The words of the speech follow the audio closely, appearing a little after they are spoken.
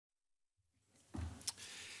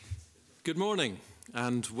Good morning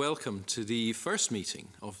and welcome to the first meeting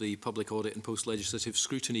of the Public Audit and Post-Legislative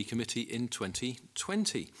Scrutiny Committee in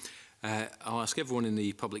 2020. I'll ask everyone in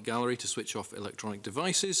the public gallery to switch off electronic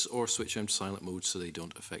devices or switch them to silent mode so they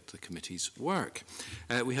don't affect the committee's work.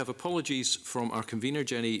 We have apologies from our convener,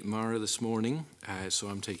 Jenny Mara, this morning, so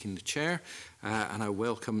I'm taking the chair, and I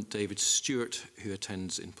welcome David Stewart, who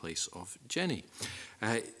attends in place of Jenny.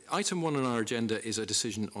 Item 1 on our agenda is a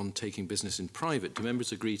decision on taking business in private. Do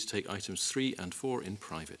members agree to take items 3 and 4 in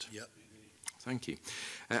private? Yep. Thank you.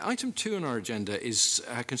 Item 2 on our agenda is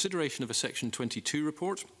consideration of a Section 22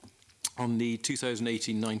 report on the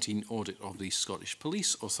 2018-19 audit of the Scottish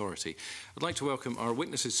Police Authority. I'd like to welcome our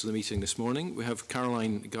witnesses to the meeting this morning. We have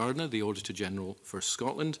Caroline Gardner, the Auditor General for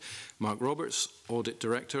Scotland, Mark Roberts, Audit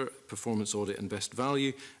Director, Performance Audit and Best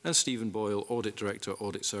Value, and Stephen Boyle, Audit Director,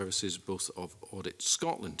 Audit Services, both of Audit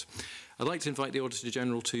Scotland. I'd like to invite the Auditor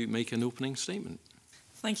General to make an opening statement.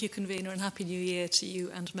 Thank you, Convener, and Happy New Year to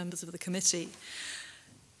you and members of the committee.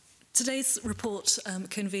 Today's report,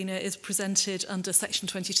 Convener, is presented under Section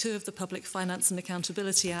 22 of the Public Finance and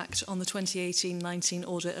Accountability Act on the 2018-19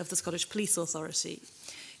 audit of the Scottish Police Authority.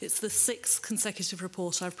 It's the 6th consecutive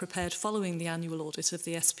report I've prepared following the annual audit of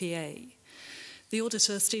the SPA. The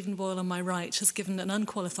auditor, Stephen Boyle, on my right, has given an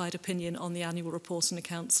unqualified opinion on the annual report and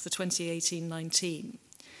accounts for 2018-19.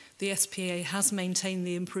 The SPA has maintained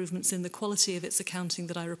the improvements in the quality of its accounting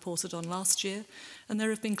that I reported on last year, and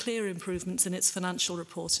there have been clear improvements in its financial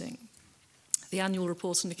reporting. The annual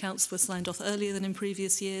report and accounts were signed off earlier than in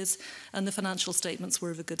previous years, and the financial statements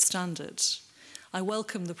were of a good standard. I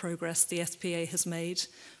welcome the progress the SPA has made,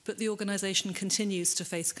 but the organisation continues to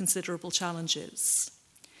face considerable challenges.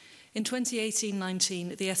 In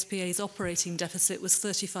 2018-19, the SPA's operating deficit was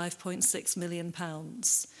 £35.6 million.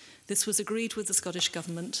 This was agreed with the Scottish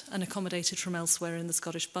Government and accommodated from elsewhere in the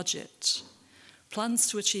Scottish budget. Plans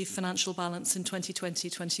to achieve financial balance in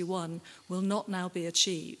 2020-21 will not now be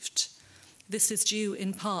achieved. This is due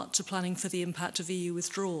in part to planning for the impact of EU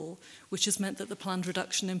withdrawal, which has meant that the planned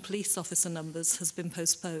reduction in police officer numbers has been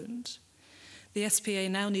postponed. The SPA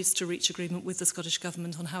now needs to reach agreement with the Scottish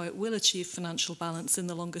Government on how it will achieve financial balance in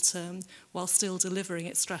the longer term, while still delivering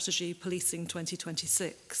its strategy Policing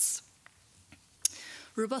 2026.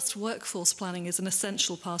 Robust workforce planning is an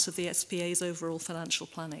essential part of the SPA's overall financial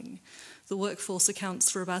planning. The workforce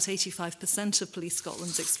accounts for about 85% of Police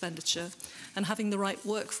Scotland's expenditure, and having the right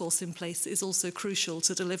workforce in place is also crucial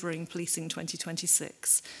to delivering Policing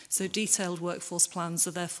 2026, so detailed workforce plans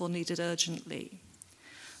are therefore needed urgently.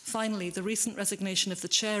 Finally, the recent resignation of the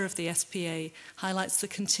chair of the SPA highlights the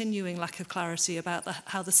continuing lack of clarity about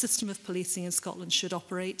how the system of policing in Scotland should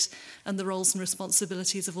operate and the roles and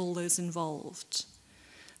responsibilities of all those involved.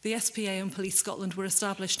 The SPA and Police Scotland were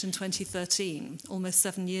established in 2013, almost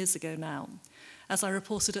 7 years ago now. As I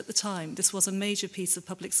reported at the time, this was a major piece of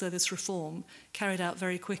public service reform carried out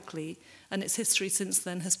very quickly, and its history since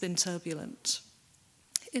then has been turbulent.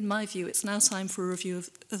 In my view, it's now time for a review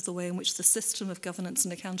of the way in which the system of governance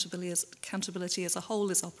and accountability as a whole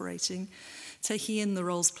is operating, taking in the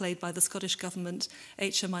roles played by the Scottish Government,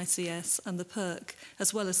 HMICS and the PERC,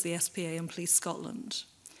 as well as the SPA and Police Scotland.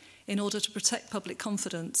 In order to protect public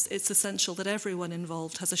confidence, it's essential that everyone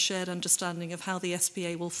involved has a shared understanding of how the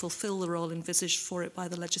SPA will fulfil the role envisaged for it by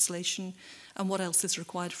the legislation and what else is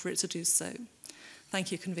required for it to do so.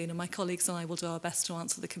 Thank you, Convener. My colleagues and I will do our best to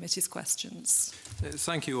answer the committee's questions.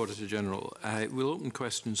 Thank you, Auditor General. We'll open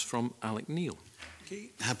questions from Alec Neil.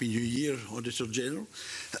 Okay. Happy New Year, Auditor General.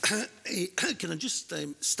 Can I just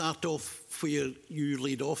start off where you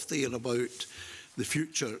laid off there about the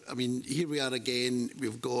future? I mean, here we are again.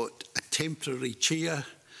 We've got a temporary chair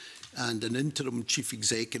and an interim chief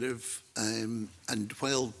executive, and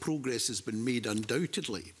while progress has been made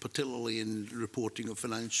undoubtedly, particularly in reporting of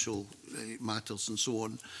financial matters and so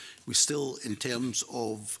on, we still, in terms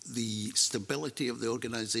of the stability of the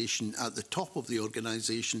organisation at the top of the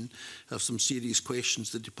organisation, have some serious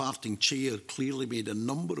questions. The departing chair clearly made a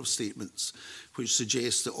number of statements which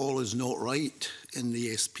suggest that all is not right in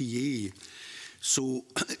the SPA. So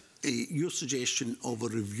your suggestion of a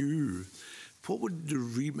review, what would the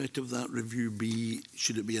remit of that review be?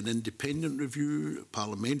 Should it be an independent review, a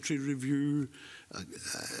parliamentary review, a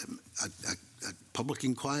public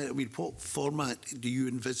inquiry? I mean, what format do you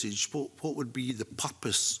envisage? What would be the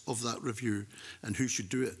purpose of that review, and who should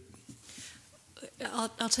do it?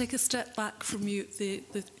 I'll take a step back from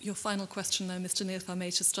your final question there, Mr. Neil, if I may,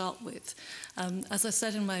 to start with. As I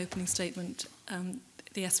said in my opening statement,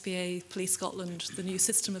 the SPA, Police Scotland, the new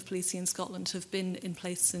system of policing in Scotland have been in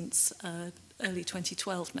place since early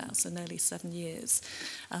 2012 now, so nearly 7 years.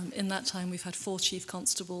 In that time, we've had 4 chief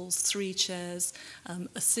constables, 3 chairs,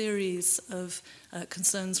 a series of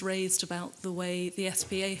concerns raised about the way the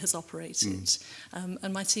SPA has operated.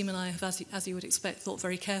 And my team and I have, as you would expect, thought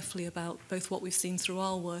very carefully about both what we've seen through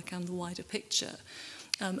our work and the wider picture.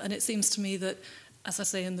 And it seems to me that, as I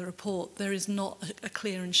say in the report, there is not a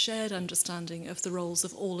clear and shared understanding of the roles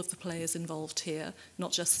of all of the players involved here,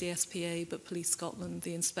 not just the SPA, but Police Scotland,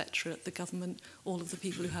 the Inspectorate, the government, all of the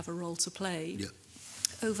people who have a role to play. Yeah.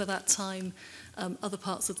 Over that time, other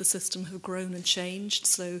parts of the system have grown and changed.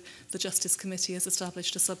 So the Justice Committee has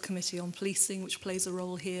established a subcommittee on policing, which plays a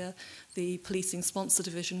role here. The policing sponsor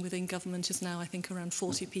division within government is now, I think, around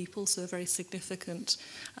 40 people, so a very significant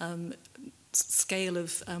scale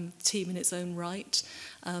of team in its own right,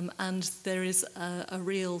 and there is a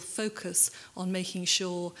real focus on making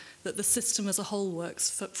sure that the system as a whole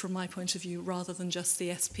works, from my point of view, rather than just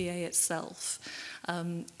the SPA itself.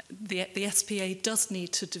 The SPA does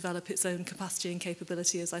need to develop its own capacity and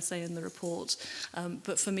capability, as I say in the report,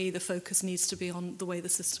 but for me the focus needs to be on the way the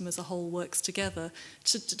system as a whole works together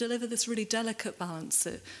to deliver this really delicate balance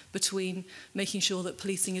between making sure that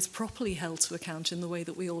policing is properly held to account in the way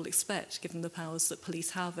that we all expect, given the powers that police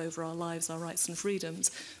have over our lives, our rights and freedoms,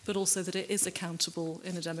 but also that it is accountable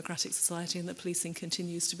in a democratic society and that policing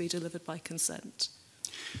continues to be delivered by consent.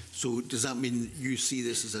 So does that mean you see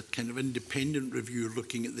this as a kind of independent review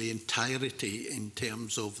looking at the entirety in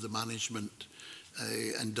terms of the management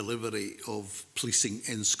and delivery of policing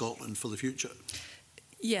in Scotland for the future?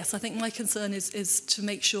 Yes, I think my concern is to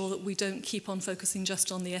make sure that we don't keep on focusing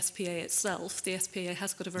just on the SPA itself. The SPA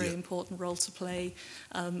has got a very important role to play,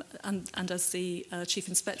 and as the Chief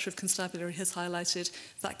Inspector of Constabulary has highlighted,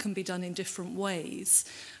 that can be done in different ways.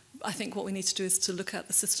 I think what we need to do is to look at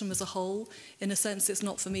the system as a whole. In a sense, it's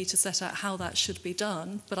not for me to set out how that should be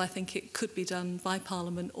done, but I think it could be done by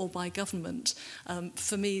Parliament or by government.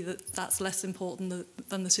 For me, that's less important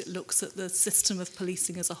than that it looks at the system of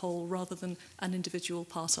policing as a whole rather than an individual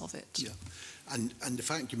part of it. Yeah. And the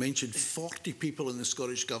fact you mentioned 40 people in the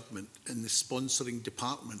Scottish Government in the sponsoring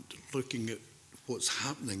department looking at what's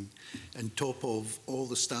happening on top of all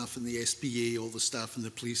the staff in the SPA, all the staff in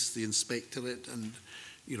the police, the Inspectorate and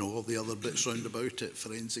all the other bits round about it,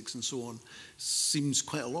 forensics and so on, seems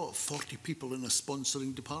quite a lot, 40 people in a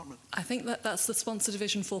sponsoring department. I think that's the sponsor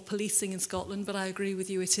division for policing in Scotland, but I agree with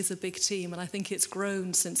you, it is a big team, and I think it's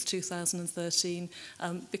grown since 2013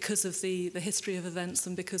 because of the history of events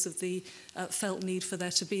and because of the felt need for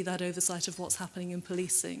there to be that oversight of what's happening in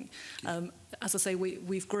policing. As I say,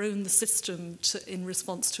 we've grown the system in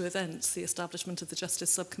response to events, the establishment of the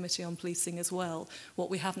Justice Subcommittee on Policing as well. What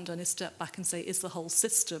we haven't done is step back and say, is the whole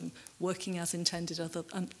system working as intended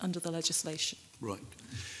under the legislation? Right.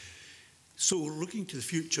 So looking to the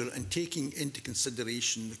future and taking into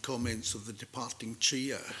consideration the comments of the departing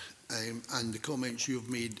chair and the comments you've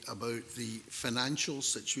made about the financial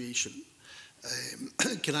situation,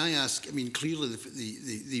 can I ask, I mean, clearly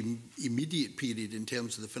the immediate period in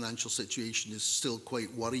terms of the financial situation is still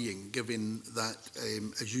quite worrying, given that,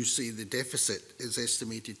 as you say, the deficit is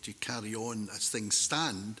estimated to carry on as things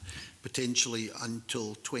stand, potentially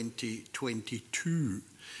until 2022.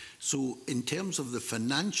 So in terms of the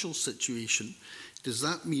financial situation, does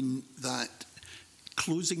that mean that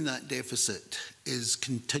closing that deficit is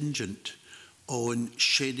contingent on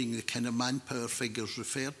shedding the kind of manpower figures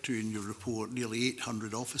referred to in your report, nearly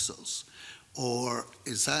 800 officers? Or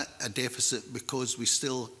is that a deficit because we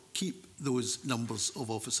still keep those numbers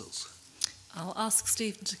of officers? I'll ask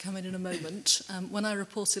Stephen to come in a moment. When I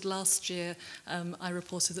reported last year, I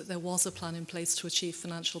reported that there was a plan in place to achieve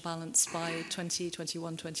financial balance by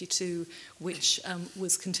 2021-22, which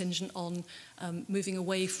was contingent on moving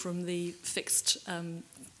away from the fixed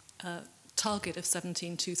target of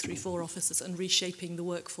 17,234 officers and reshaping the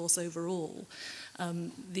workforce overall.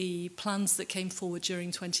 The plans that came forward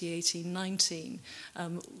during 2018-19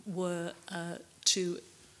 were to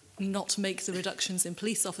not make the reductions in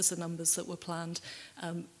police officer numbers that were planned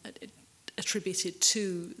attributed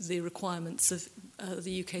to the requirements of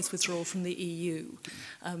the UK's withdrawal from the EU.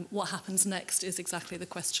 What happens next is exactly the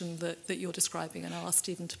question that you're describing, and I'll ask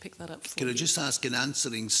Stephen to pick that up for you. Can I just ask, in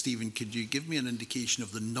answering, Stephen, could you give me an indication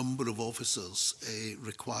of the number of officers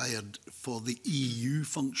required for the EU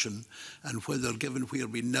function, and whether, given where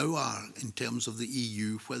we now are in terms of the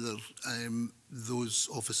EU, whether those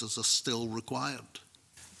officers are still required?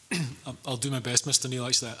 I'll do my best, Mr. Neil.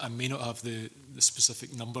 Actually, I may not have the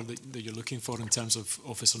specific number that you're looking for in terms of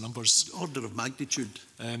officer numbers. Order of magnitude.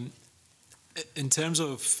 In terms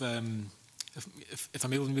of, if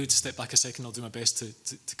I'm able to step back a second, I'll do my best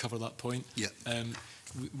to cover that point. Yeah.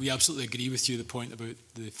 We absolutely agree with you, the point about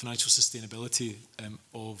the financial sustainability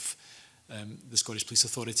of the Scottish Police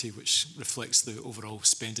Authority, which reflects the overall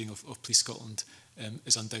spending of Police Scotland,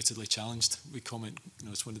 is undoubtedly challenged. We comment,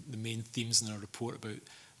 it's one of the main themes in our report about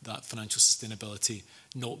that financial sustainability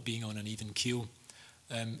not being on an even keel.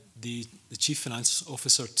 The Chief Finance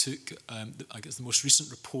Officer took, I guess, the most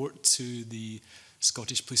recent report to the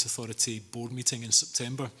Scottish Police Authority board meeting in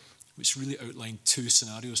September, which really outlined two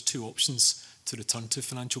scenarios, two options to return to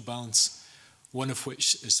financial balance. One of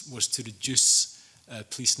which was to reduce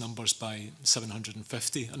police numbers by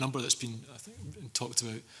 750, a number that's been, I think, been talked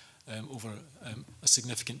about over a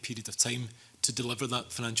significant period of time, to deliver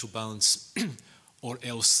that financial balance, or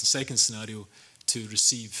else, the second scenario, to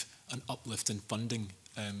receive an uplift in funding,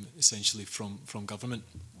 essentially from government.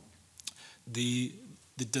 The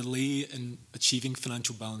delay in achieving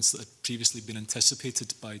financial balance that had previously been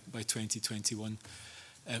anticipated by 2021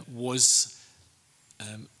 was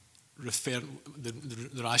the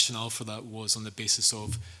rationale for that was on the basis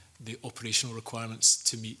of the operational requirements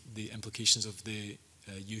to meet the implications of the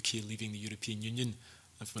UK leaving the European Union.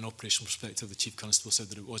 And from an operational perspective, the Chief Constable said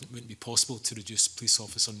that it wouldn't be possible to reduce police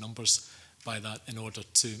officer numbers by that in order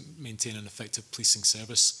to maintain an effective policing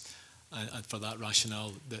service. And for that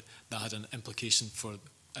rationale, that had an implication for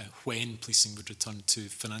when policing would return to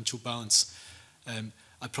financial balance.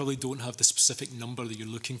 I probably don't have the specific number that you're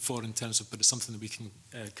looking for in terms of, but it's something that we can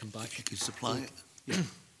come back. You can supply it. Yeah.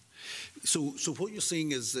 So what you're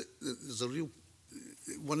saying is that there's a real,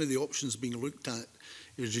 one of the options being looked at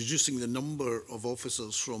is reducing the number of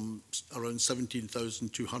officers from around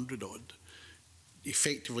 17,200 odd,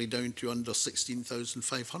 effectively down to under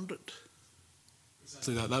 16,500.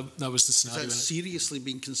 Exactly that was the scenario. Is that seriously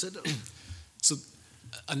being considered? So,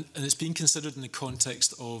 and it's being considered in the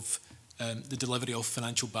context of the delivery of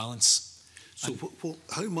financial balance. So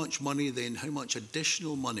how much money then, how much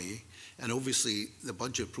additional money, and obviously the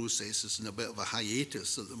budget process is in a bit of a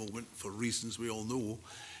hiatus at the moment for reasons we all know,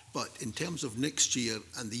 but in terms of next year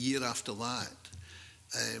and the year after that,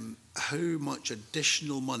 how much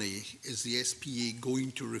additional money is the SPA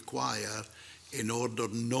going to require in order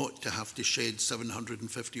not to have to shed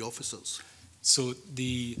 750 officers? So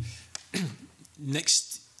the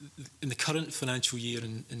in the current financial year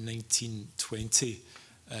in 1920,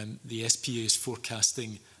 the SPA is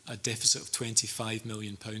forecasting a deficit of £25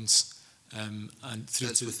 million. And through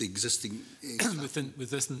that's with the existing within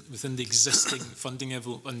the existing funding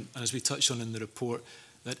envelope, and as we touch on in the report,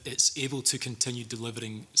 that it's able to continue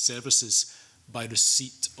delivering services by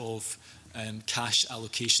receipt of cash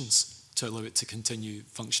allocations to allow it to continue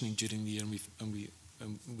functioning during the year, and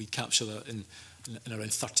we capture that in around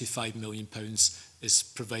 £35 million is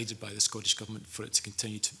provided by the Scottish Government for it to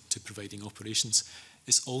continue to providing operations.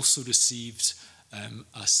 It's also received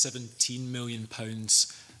a £17 million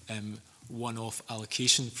one-off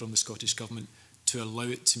allocation from the Scottish Government to allow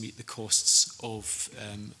it to meet the costs of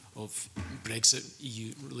Brexit,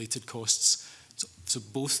 EU-related costs. So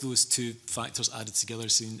both those two factors added together,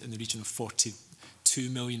 in the region of £42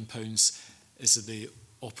 million, is the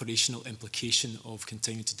operational implication of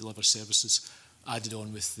continuing to deliver services, added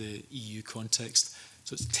on with the EU context.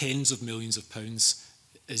 So it's tens of millions of pounds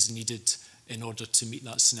is needed in order to meet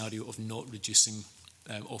that scenario of not reducing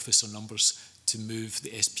officer numbers, to move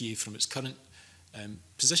the SPA from its current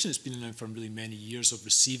position it's been in for really many years of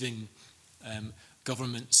receiving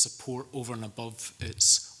government support over and above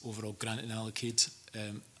its overall grant and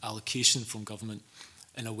allocation from government,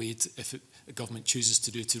 in a way, if the government chooses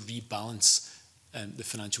to do, to rebalance the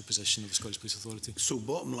financial position of the Scottish Police Authority. So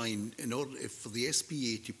bottom line, in order for the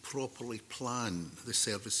SPA to properly plan the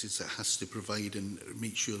services it has to provide and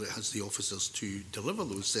make sure that it has the officers to deliver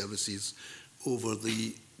those services over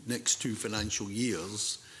the next 2 financial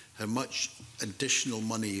years, how much additional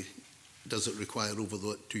money does it require over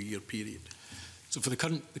that 2-year period? So for the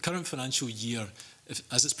current financial year,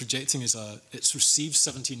 as it's projecting, it's received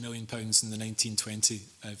 £17 million in the 1920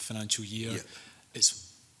 financial year. Yeah.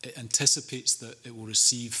 It anticipates that it will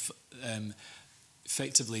receive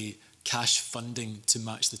effectively cash funding to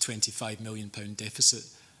match the £25 million deficit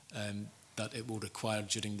that it will require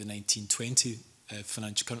during the 1920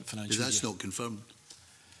 current financial year. That's not confirmed.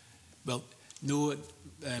 Well, no.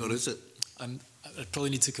 Or is it? I'd probably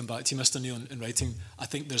need to come back to you, Mr. Neil, in writing. I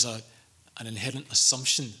think there's an inherent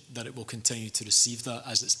assumption that it will continue to receive that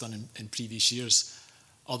as it's done in previous years.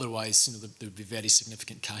 Otherwise, there would be very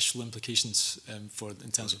significant cash flow implications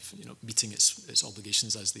in terms of meeting its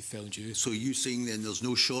obligations as they fell due. So are you saying then there's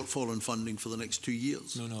no shortfall in funding for the next 2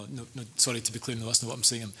 years? No. Sorry to be clear, no, that's not what I'm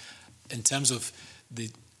saying. In terms of the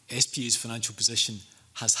SPA's financial position,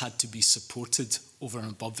 has had to be supported over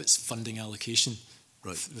and above its funding allocation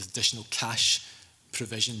with additional cash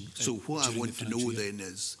provision. So what I want to know then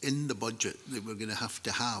is, in the budget that we're going to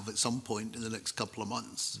have at some point in the next couple of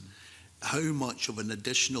months, how much of an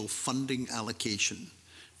additional funding allocation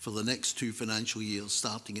for the next 2 financial years,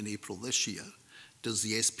 starting in April this year, does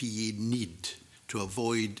the SPA need to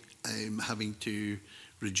avoid having to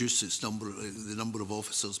reduce its the number of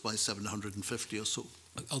officers by 750 or so?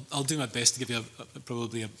 I'll do my best to give you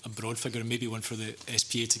probably a broad figure, and maybe one for the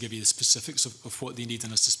SPA to give you the specifics of what they need,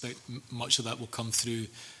 and I suspect much of that will come through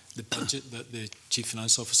the budget that the Chief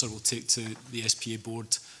Finance Officer will take to the SPA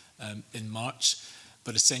board in March.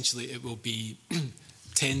 But essentially it will be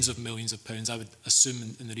tens of millions of pounds. I would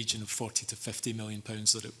assume in the region of 40 to 50 million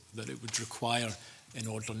pounds that it would require in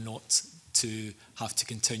order not to have to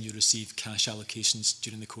continue to receive cash allocations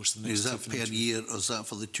during the course of the next Is that per year, or is that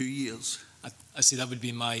for the 2 years? I say that would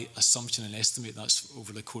be my assumption and estimate. That's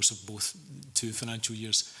over the course of both 2 financial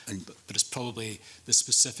years. But it's probably the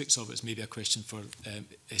specifics of it is maybe a question for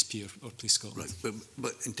SP or Police Scotland. Right,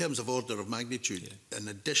 but in terms of order of magnitude, an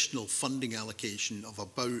additional funding allocation of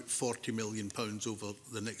about £40 million over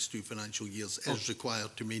the next 2 financial years is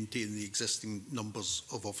required to maintain the existing numbers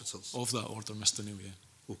of officers. Of that order, Mr. Neil, yeah.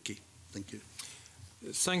 Okay, thank you.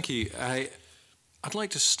 Thank you. I'd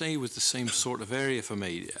like to stay with the same sort of area, if I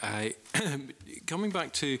may. Coming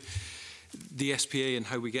back to the SPA and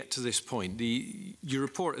how we get to this point, your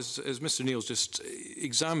report, as Mr. Neil's just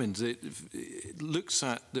examined, it looks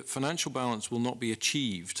at that financial balance will not be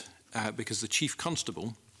achieved because the Chief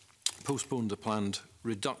Constable postponed the planned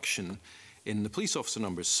reduction in the police officer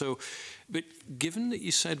numbers. So, but given that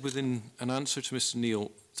you said within an answer to Mr.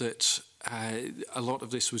 Neil that a lot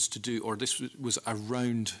of this was to do, or this was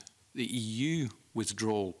around the EU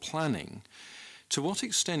withdrawal planning, to what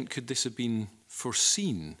extent could this have been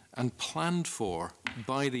foreseen and planned for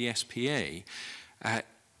by the SPA? And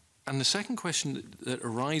the second question that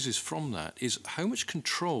arises from that is, how much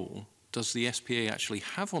control does the SPA actually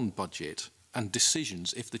have on budget and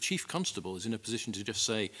decisions if the Chief Constable is in a position to just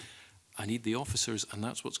say, I need the officers and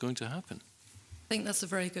that's what's going to happen? I think that's a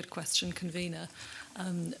very good question, Convener.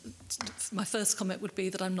 My first comment would be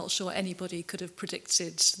that I'm not sure anybody could have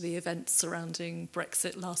predicted the events surrounding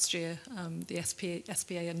Brexit last year, the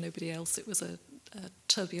SPA and nobody else. It was a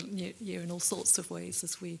turbulent year in all sorts of ways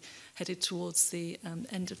as we headed towards the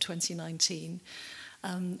end of 2019.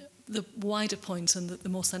 The wider point and the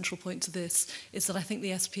more central point to this is that I think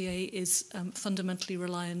the SPA is fundamentally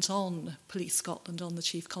reliant on Police Scotland, on the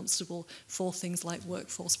Chief Constable, for things like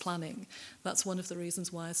workforce planning. That's one of the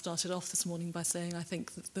reasons why I started off this morning by saying I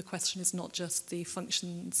think that the question is not just the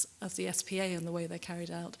functions of the SPA and the way they're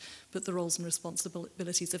carried out, but the roles and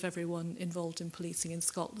responsibilities of everyone involved in policing in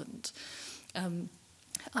Scotland.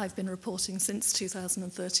 I've been reporting since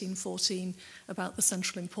 2013-14 about the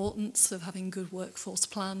central importance of having good workforce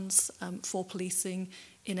plans for policing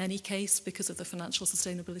in any case because of the financial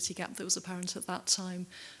sustainability gap that was apparent at that time.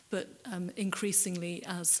 But increasingly,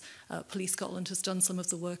 as Police Scotland has done some of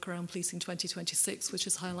the work around Policing 2026, which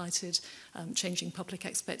has highlighted changing public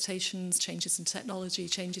expectations, changes in technology,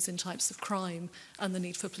 changes in types of crime, and the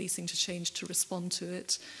need for policing to change to respond to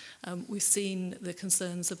it. We've seen the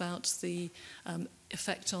concerns about the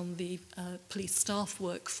effect on the police staff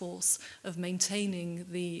workforce of maintaining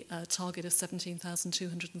the target of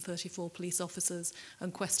 17,234 police officers,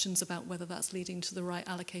 and questions about whether that's leading to the right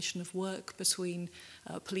allocation of work between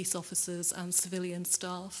police officers and civilian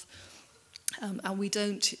staff. And we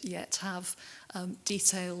don't yet have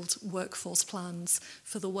detailed workforce plans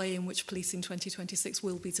for the way in which Policing 2026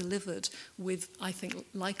 will be delivered, with, I think,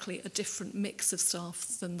 likely a different mix of staff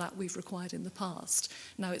than that we've required in the past.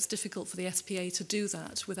 Now, it's difficult for the SPA to do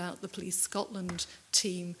that without the Police Scotland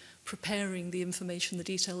team preparing the information, the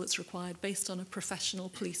detail that's required based on a professional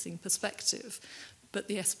policing perspective. But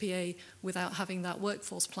the SPA, without having that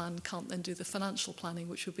workforce plan, can't then do the financial planning,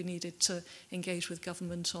 which would be needed to engage with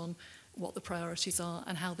government on what the priorities are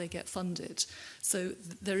and how they get funded. So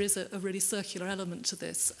there is a really circular element to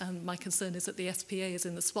this, and my concern is that the SPA is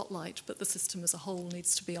in the spotlight, but the system as a whole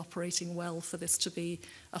needs to be operating well for this to be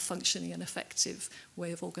a functioning and effective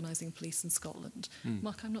way of organising police in Scotland.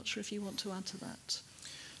 Mark, I'm not sure if you want to add to that.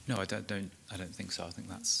 No, I don't think so. I think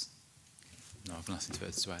that's... No, I've nothing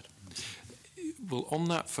further to add. Well, on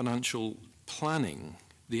that financial planning,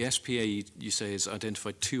 the SPA, you say, has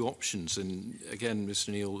identified 2 options, and again, Mr.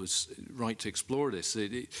 Neil was right to explore this.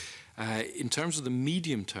 In terms of the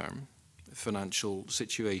medium-term financial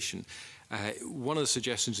situation, one of the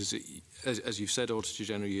suggestions is, that, as you've said, Auditor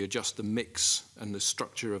General, you adjust the mix and the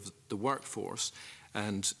structure of the workforce,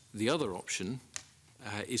 and the other option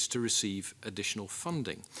is to receive additional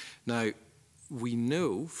funding. Now, we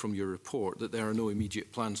know from your report that there are no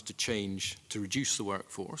immediate plans to change, to reduce the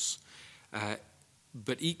workforce.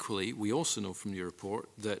 But equally, we also know from your report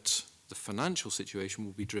that the financial situation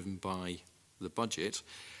will be driven by the budget.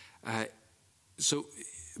 So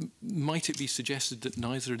might it be suggested that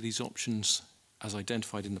neither of these options, as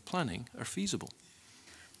identified in the planning, are feasible?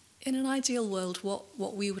 In an ideal world,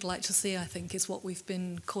 what we would like to see, I think, is what we've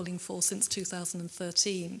been calling for since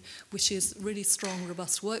 2013, which is really strong,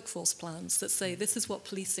 robust workforce plans that say this is what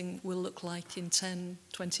policing will look like in 10,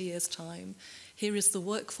 20 years' time. Here is the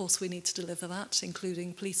workforce we need to deliver that,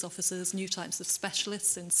 including police officers, new types of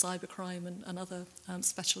specialists in cybercrime and other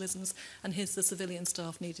specialisms, and here's the civilian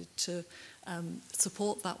staff needed to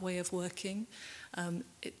support that way of working.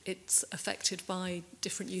 It's affected by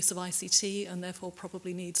different use of ICT and therefore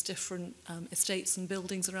probably needs different estates and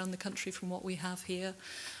buildings around the country from what we have here.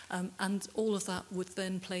 And all of that would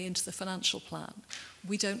then play into the financial plan.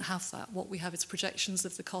 We don't have that. What we have is projections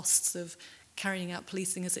of the costs of carrying out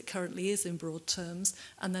policing as it currently is in broad terms,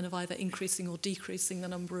 and then of either increasing or decreasing the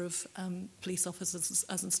number of police officers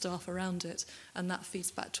and staff around it, and that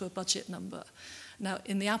feeds back to a budget number. Now,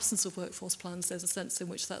 in the absence of workforce plans, there's a sense in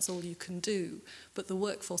which that's all you can do, but the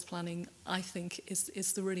workforce planning, I think,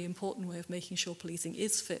 is the really important way of making sure policing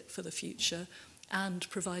is fit for the future and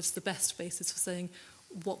provides the best basis for saying,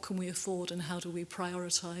 what can we afford and how do we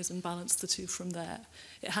prioritise and balance the two from there?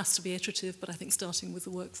 It has to be iterative, but I think starting with the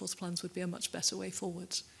workforce plans would be a much better way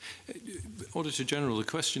forward. Auditor General, the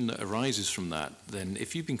question that arises from that, then,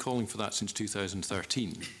 if you've been calling for that since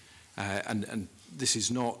 2013, and this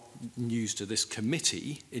is not news to this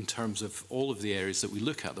committee in terms of all of the areas that we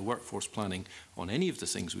look at, the workforce planning on any of the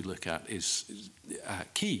things we look at is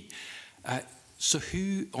key. So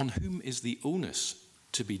on whom is the onus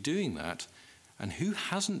to be doing that? And who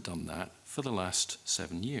hasn't done that for the last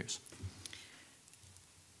 7 years?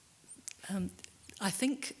 I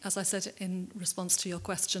think, as I said in response to your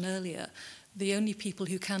question earlier, the only people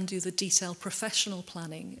who can do the detailed professional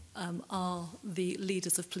planning are the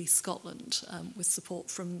leaders of Police Scotland, with support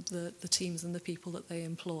from the teams and the people that they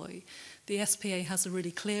employ. The SPA has a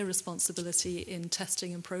really clear responsibility in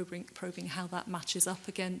testing and probing how that matches up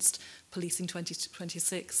against Policing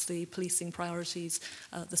 2026, the policing priorities,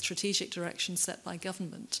 the strategic direction set by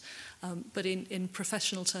government. But in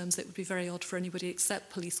professional terms, it would be very odd for anybody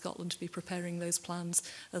except Police Scotland to be preparing those plans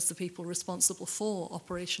as the people responsible for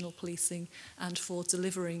operational policing and for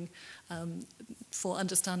delivering, for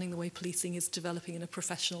understanding the way policing is developing in a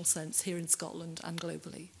professional sense here in Scotland and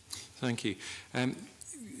globally. Thank you.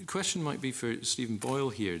 Question might be for Stephen Boyle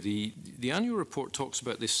here. The annual report talks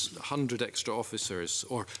about this 100 extra officers,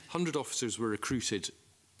 or 100 officers were recruited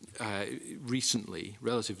recently,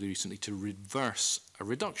 relatively recently, to reverse a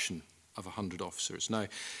reduction of 100 officers. Now,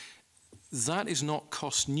 that is not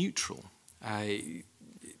cost neutral. I'm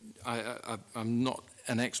not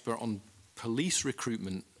an expert on police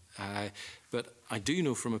recruitment, but I do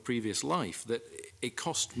know from a previous life that it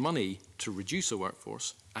costs money to reduce a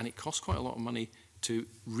workforce, and it costs quite a lot of money to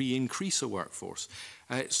re-increase a workforce.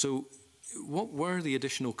 So what were the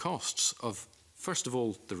additional costs of, first of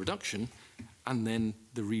all, the reduction and then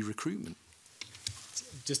the re-recruitment?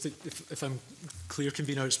 Just if I'm clear,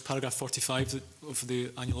 Convener, it's paragraph 45 of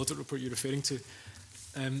the annual audit report you're referring to.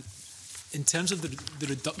 In terms of the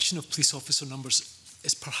reduction of police officer numbers,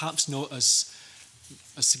 it's perhaps not as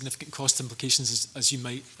significant cost implications as you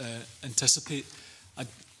might anticipate.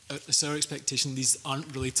 It's our expectation these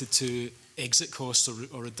aren't related to exit costs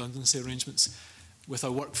or redundancy arrangements. With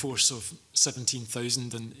a workforce of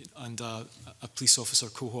 17,000 and a police officer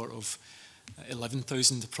cohort of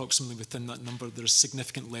 11,000 approximately within that number, there's a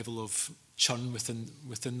significant level of churn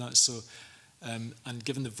within that. So, and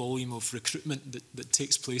given the volume of recruitment that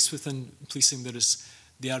takes place within policing,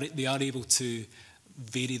 they are able to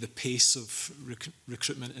vary the pace of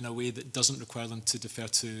recruitment in a way that doesn't require them to defer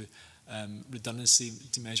to redundancy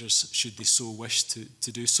measures should they so wish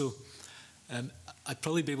to do so. I'd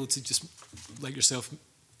probably be able to just, like yourself,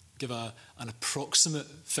 give an approximate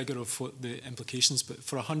figure of what the implications, but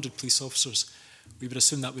for 100 police officers, we would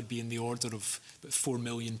assume that would be in the order of about £4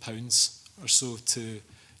 million or so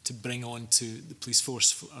to bring on to the police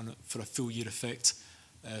force for a full year effect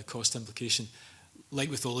cost implication. Like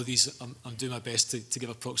with all of these, I'm doing my best to give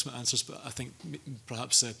approximate answers, but I think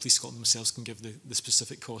perhaps Police Scotland themselves can give the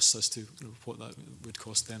specific costs as to what that would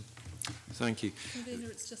cost them. Thank you. Convener,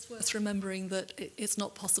 it's just worth remembering that it's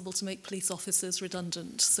not possible to make police officers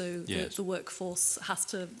redundant, so yes, the workforce has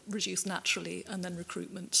to reduce naturally, and then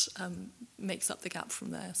recruitment makes up the gap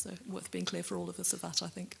from there. So worth being clear for all of us of that, I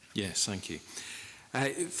think. Yes, thank you.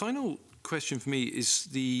 Final question for me is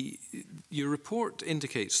your report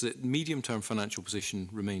indicates that medium-term financial position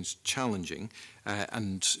remains challenging,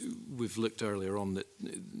 and we've looked earlier on that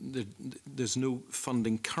there's no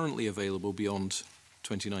funding currently available beyond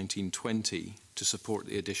 2019-20 to support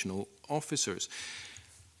the additional officers.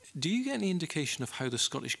 Do you get any indication of how the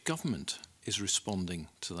Scottish Government is responding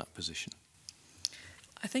to that position?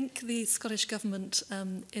 I think the Scottish Government,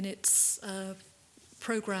 in its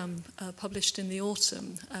programme published in the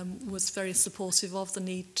autumn, was very supportive of the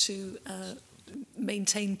need to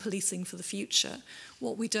maintain policing for the future.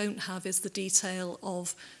 What we don't have is the detail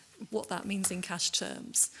of what that means in cash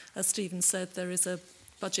terms. As Stephen said, there is a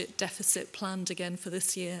budget deficit planned again for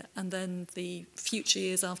this year, and then the future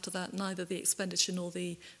years after that, neither the expenditure nor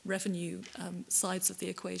the revenue sides of the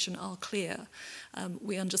equation are clear.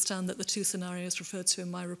 We understand that the two scenarios referred to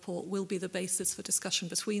in my report will be the basis for discussion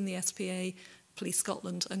between the SPA, Police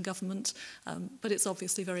Scotland and Government, but it's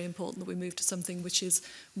obviously very important that we move to something which is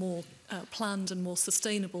more planned and more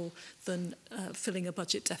sustainable than filling a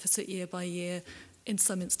budget deficit year by year, in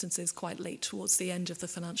some instances quite late towards the end of the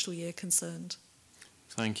financial year concerned.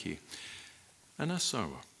 Thank you. Anas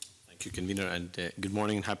Sarwar. Thank you, Convener, and good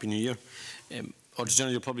morning and Happy New Year. Auditor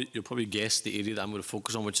General, you'll probably guess the area that I'm going to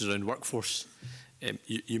focus on, which is around workforce.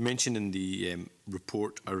 You mentioned in the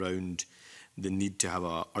report around the need to have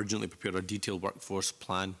urgently prepare a detailed workforce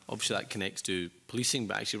plan. Obviously that connects to policing,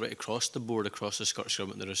 but actually right across the board, across the Scottish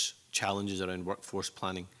Government, there is challenges around workforce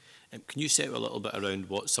planning. Can you say a little bit around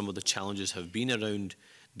what some of the challenges have been around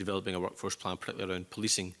developing a workforce plan, particularly around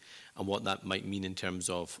policing, and what that might mean in terms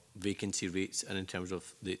of vacancy rates and in terms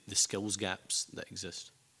of the skills gaps that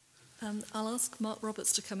exist? I'll ask Mark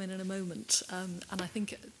Roberts to come in a moment, and I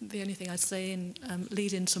think the only thing I'd say in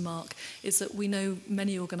lead into Mark is that we know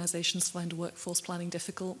many organisations find workforce planning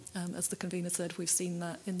difficult. As the convener said, we've seen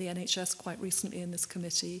that in the NHS quite recently in this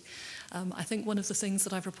committee. I think one of the things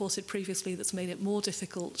that I've reported previously that's made it more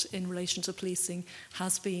difficult in relation to policing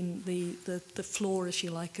has been the floor, if you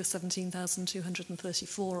like, of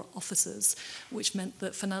 17,234 officers, which meant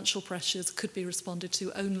that financial pressures could be responded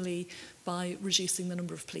to only by reducing the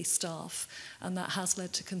number of police staff, and that has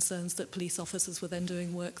led to concerns that police officers were then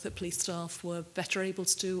doing work that police staff were better able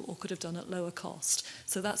to do or could have done at lower cost.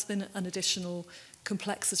 So that's been an additional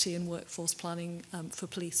complexity in workforce planning for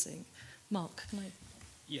policing. Mark, can I?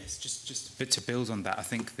 Yes, just a bit to build on that. I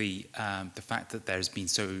think the fact that there has been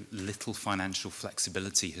so little financial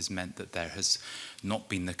flexibility has meant that there has not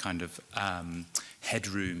been the kind of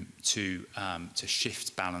headroom to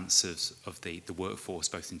shift balances of the workforce,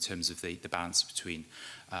 both in terms of the balance between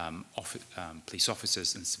police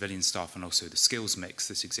officers and civilian staff, and also the skills mix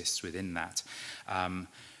that exists within that.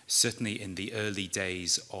 Certainly in the early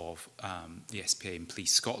days of the SPA in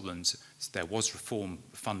Police Scotland, there was reform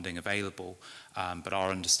funding available, but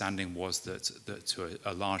our understanding was that to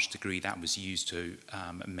a large degree that was used to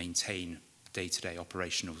maintain day-to-day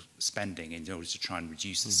operational spending in order to try and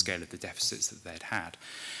reduce the scale of the deficits that they'd had.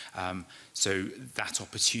 So that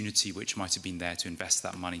opportunity, which might have been there to invest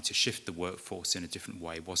that money to shift the workforce in a different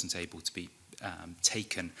way, wasn't able to be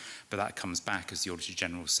taken, but that comes back, as the Auditor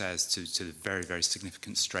General says, to the very, very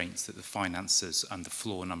significant strains that the finances and the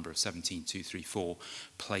floor number of 17,234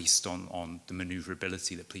 placed on the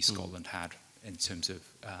manoeuvrability that Police Scotland had in terms of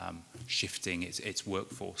shifting its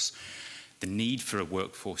workforce. The need for a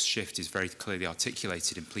workforce shift is very clearly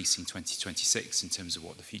articulated in Policing 2026 in terms of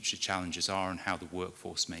what the future challenges are and how the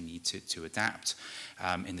workforce may need to adapt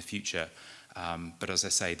in the future. But as I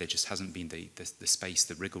say, there just hasn't been the space,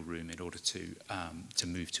 the wriggle room in order to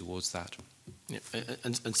move towards that. Yeah,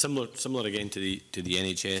 and similar again to the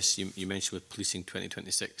NHS, you mentioned with Policing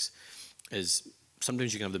 2026, is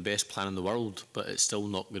sometimes you can have the best plan in the world, but it's still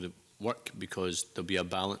not going to work because there'll be a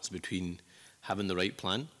balance between having the right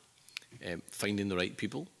plan, finding the right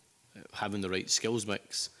people, having the right skills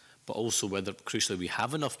mix, but also whether, crucially, we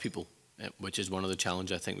have enough people, which is one of the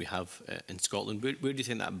challenges I think we have in Scotland. Where do you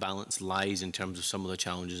think that balance lies in terms of some of the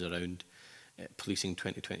challenges around Policing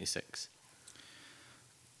 2026?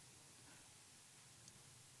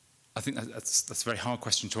 I think that's a very hard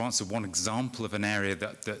question to answer. One example of an area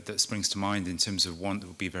that springs to mind in terms of one that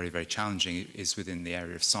would be very, very challenging is within the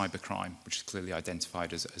area of cybercrime, which is clearly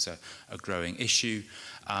identified as a growing issue.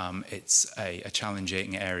 It's a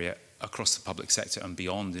challenging area across the public sector and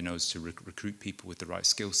beyond in order to recruit people with the right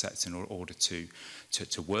skill sets in order to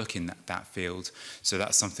work in that field. So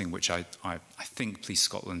that's something which I think Police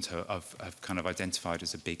Scotland have kind of identified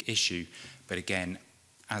as a big issue. But again,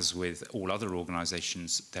 as with all other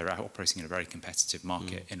organisations, they're operating in a very competitive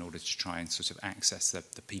market in order to try and sort of access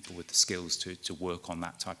the people with the skills to work on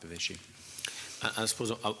that type of issue. I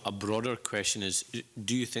suppose a broader question is,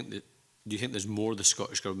 do you think that do you think there's more the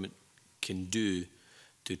Scottish Government can do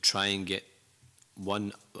to try and get,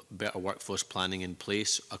 one, better workforce planning in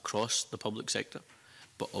place across the public sector,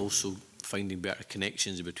 but also finding better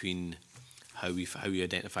connections between how we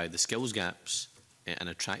identify the skills gaps and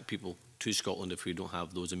attract people to Scotland if we don't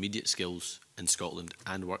have those immediate skills in Scotland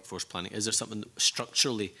and workforce planning? Is there something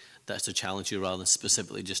structurally that's a challenge here rather than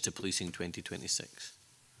specifically just to policing 2026?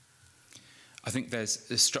 I think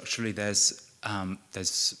structurally there's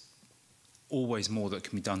always more that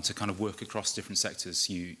can be done to kind of work across different sectors.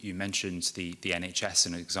 You mentioned the NHS,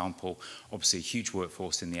 an example. Obviously, a huge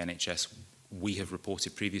workforce in the NHS. We have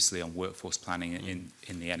reported previously on workforce planning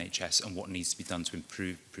in the NHS and what needs to be done to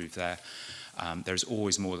improve there. There's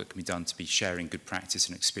always more that can be done to be sharing good practice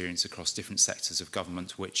and experience across different sectors of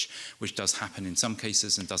government, which does happen in some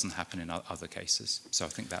cases and doesn't happen in other cases. So I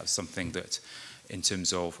think that's something that, in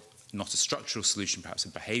terms of not a structural solution, perhaps a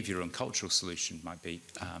behavioural and cultural solution, might be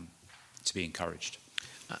to be encouraged.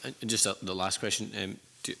 And just the last question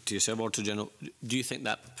to yourself, Auditor General, do you think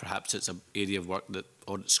that perhaps it's an area of work that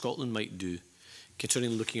Audit Scotland might do,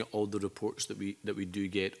 considering looking at all the reports that we do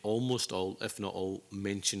get, almost all, if not all,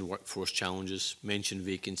 mention workforce challenges, mention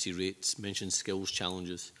vacancy rates, mention skills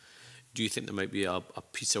challenges? Do you think there might be a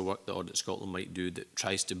piece of work that Audit Scotland might do that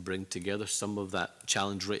tries to bring together some of that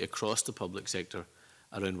challenge right across the public sector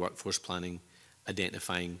around workforce planning,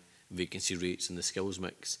 identifying vacancy rates and the skills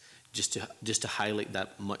mix, just to highlight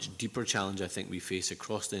that much deeper challenge I think we face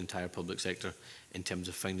across the entire public sector in terms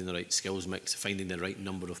of finding the right skills mix, finding the right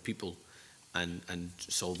number of people and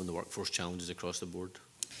solving the workforce challenges across the board?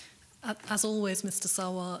 As always, Mr.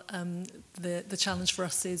 Sarwar, the challenge for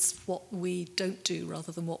us is what we don't do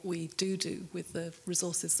rather than what we do with the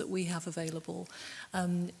resources that we have available.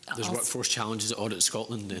 There's workforce challenges at Audit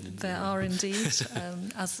Scotland then. There are indeed,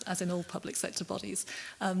 as in all public sector bodies.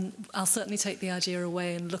 I'll certainly take the idea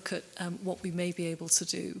away and look at what we may be able to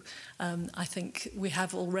do. I think we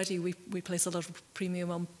have already, we place a lot of premium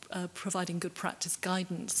on providing good practice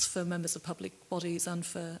guidance for members of public bodies and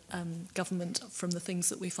for government from the things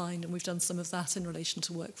that we find, and we've done some of that in relation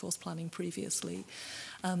to workforce planning previously.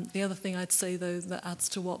 The other thing I'd say, though, that adds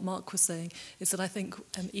to what Mark was saying, is that I think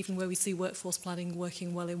even where we see workforce planning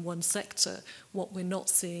working well in one sector, what we're not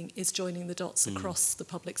seeing is joining the dots across the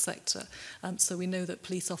public sector. So we know that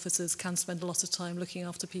police officers can spend a lot of time looking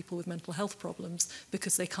after people with mental health problems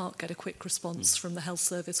because they can't get a quick response from the health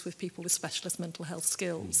service with people with specialist mental health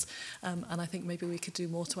skills. And I think maybe we could do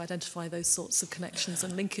more to identify those sorts of connections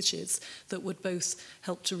and linkages that would both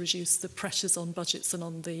help to reduce the pressures on budgets and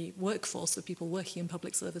on the workforce of people working in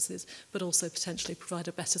public services, but also potentially provide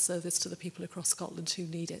a better service to the people across Scotland who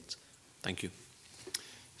need it. Thank you.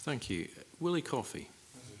 Thank you. Willie Coffey.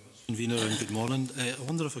 Convener, and good morning. I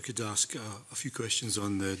wonder if I could ask a few questions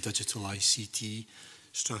on the digital ICT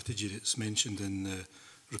strategy that's mentioned in the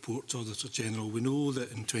report, Auditor General. We know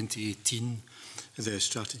that in 2018 the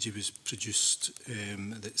strategy was produced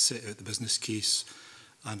that set out the business case,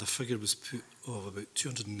 and a figure was put of about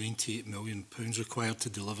 £298 million required to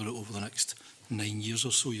deliver it over the next 9 years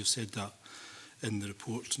or so. You've said that in the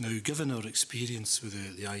report. Now, given our experience with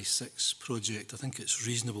the I6 project, I think it's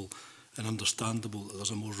reasonable and understandable that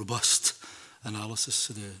there's a more robust analysis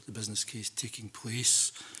of the business case taking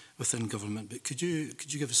place within government. But could you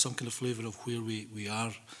give us some kind of flavour of where we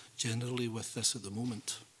are generally with this at the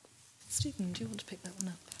moment? Stephen, do you want to pick that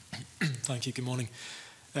one up? Thank you. Good morning.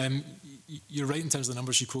 You're right in terms of the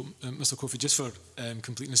numbers you quote, Mr. Coffey. Just for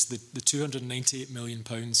completeness, the £298 million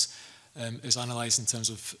is analysed in terms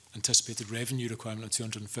of anticipated revenue requirement of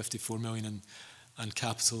 £254 million and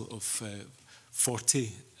capital of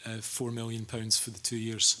 £44 million for the 2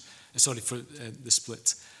 years. Sorry, for the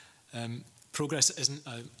split. Progress isn't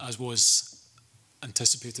as was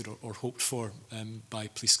anticipated or hoped for by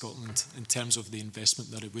Police Scotland in terms of the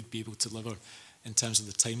investment that it would be able to deliver in terms of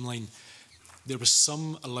the timeline. There was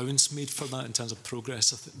some allowance made for that in terms of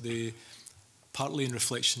progress. Partly in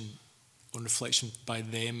reflection by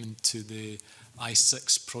them into the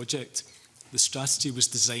I6 project. The strategy was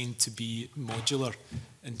designed to be modular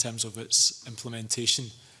in terms of its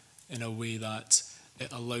implementation in a way that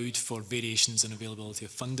it allowed for variations in availability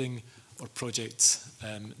of funding or project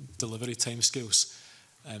delivery timescales,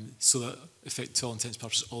 so that, to all intents and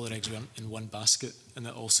purposes, all their eggs were in one basket, and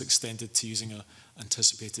that also extended to using an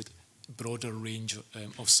anticipated broader range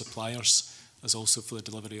of suppliers as also for the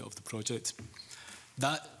delivery of the project.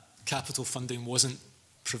 That capital funding wasn't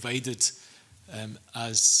provided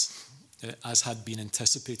as had been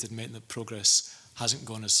anticipated, meant that progress hasn't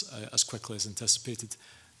gone as quickly as anticipated.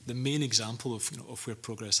 The main example of where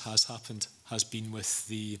progress has happened has been with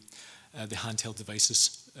the handheld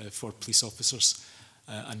devices for police officers.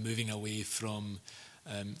 and moving away from,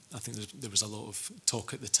 I think there was a lot of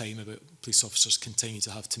talk at the time about police officers continuing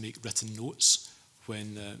to have to make written notes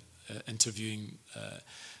when interviewing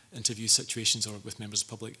interview situations or with members of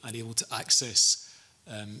the public, and able to access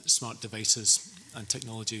smart devices and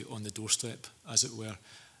technology on the doorstep, as it were.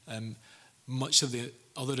 Much of the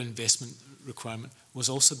other investment requirement was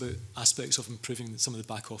also about aspects of improving some of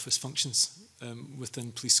the back office functions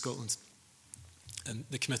within Police Scotland. And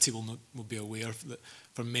the committee will be aware that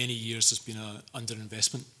for many years there's been an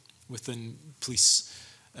underinvestment within police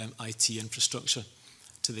IT infrastructure,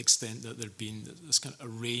 to the extent that there've been this kind of a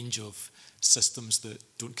range of systems that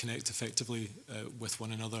don't connect effectively with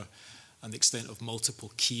one another, and the extent of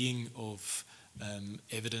multiple keying of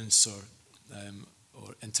evidence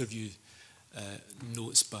or interview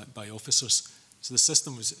notes by officers. So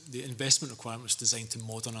the investment requirement was designed to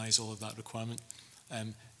modernise all of that requirement.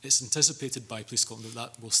 It's anticipated by Police Scotland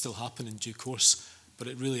that will still happen in due course, but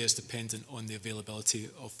it really is dependent on the availability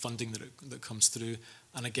of funding that comes through.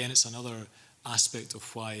 And again, it's another aspect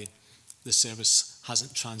of why the service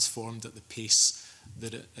hasn't transformed at the pace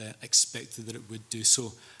that it expected that it would do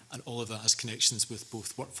so. And all of that has connections with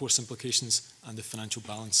both workforce implications and the financial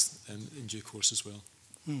balance in due course as well.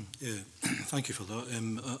 Yeah, thank you for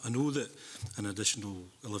that. I know that an additional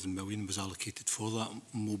 11 million was allocated for that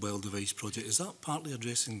mobile device project. Is that partly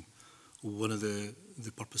addressing one of the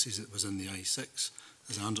purposes that was in the I6?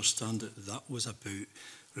 As I understand it, that was about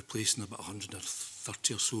replacing about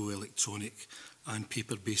 130 or so electronic and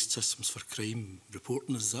paper-based systems for crime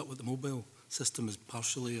reporting. Is that what the mobile system is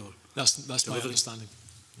partially, or that's my understanding?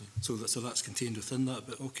 Yeah. So that's contained within that,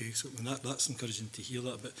 but okay, so that's encouraging to hear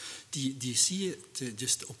that. But do you see it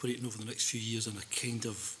just operating over the next few years in a kind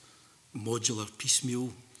of modular, piecemeal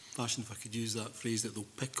fashion, if I could use that phrase, that they'll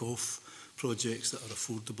pick off projects that are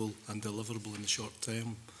affordable and deliverable in the short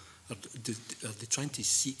term? Are they trying to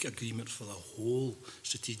seek agreement for the whole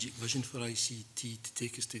strategic vision for ICT to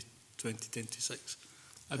take us to 2026?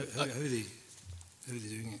 How are they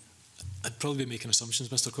doing it? I'd probably be making assumptions,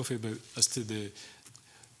 Mr. Coffey, as to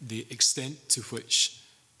the extent to which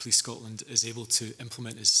Police Scotland is able to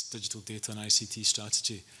implement its digital data and ICT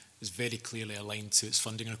strategy is very clearly aligned to its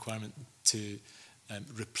funding requirement to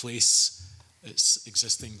replace its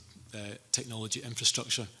existing technology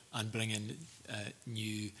infrastructure and bring in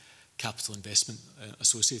new capital investment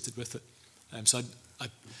associated with it. So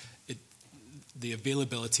the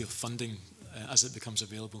availability of funding as it becomes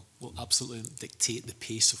available will absolutely dictate the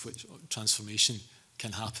pace of which transformation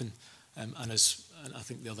can happen. And I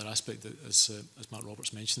think the other aspect that, as Matt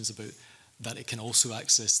Roberts mentions, about that it can also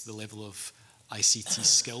access the level of ICT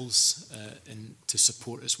skills to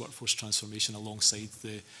support its workforce transformation alongside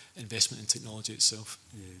the investment in technology itself.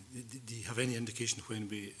 Yeah. Do you have any indication of when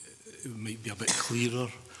it might be a bit clearer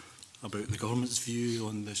about the government's view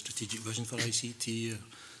on the strategic vision for ICT? Or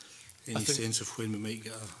any sense of when we might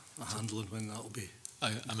get a handle on when that will be?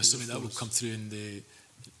 I'm assuming that will come through in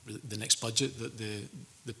the next budget that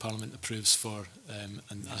the Parliament approves for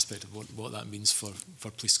an aspect of what that means for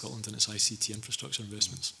Police Scotland and its ICT infrastructure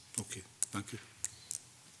investments. Okay, thank you.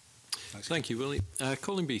 Thank you, Willie.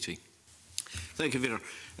 Colin Beattie. Thank you, Vera.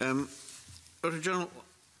 Auditor General,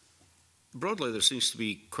 broadly there seems to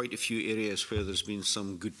be quite a few areas where there's been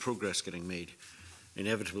some good progress getting made.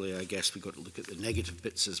 Inevitably, I guess we've got to look at the negative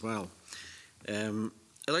bits as well. I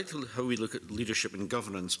like how we look at leadership and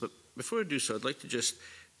governance, but before I do so, I'd like to just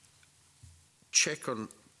check on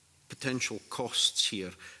potential costs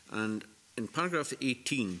here. And in paragraph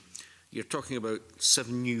 18, you're talking about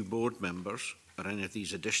 7 new board members. Are any of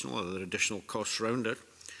these additional? Are there additional costs around it?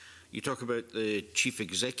 You talk about the chief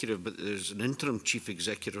executive, but there's an interim chief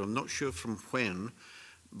executive. I'm not sure from when,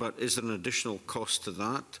 but is there an additional cost to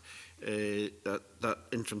that? That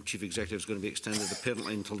interim chief executive is going to be extended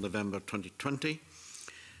apparently until November 2020.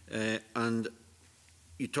 And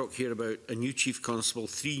you talk here about a new chief constable,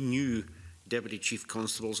 3 new deputy chief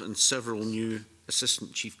constables and several new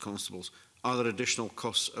assistant chief constables. Are there additional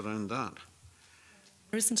costs around that?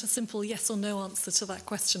 There isn't a simple yes or no answer to that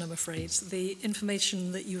question, I'm afraid. The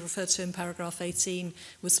information that you referred to in paragraph 18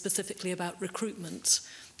 was specifically about recruitment.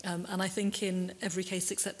 And I think in every case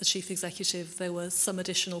except the chief executive, there were some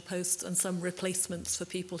additional posts and some replacements for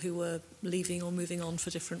people who were leaving or moving on for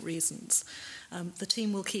different reasons. The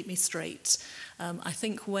team will keep me straight. I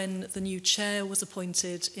think when the new chair was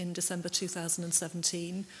appointed in December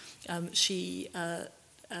 2017, she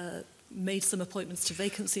made some appointments to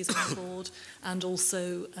vacancies on the board and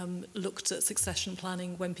also looked at succession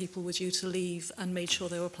planning when people were due to leave and made sure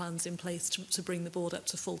there were plans in place to bring the board up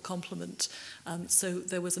to full complement. So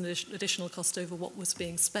there was an additional cost over what was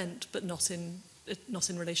being spent, but not in not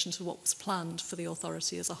in relation to what was planned for the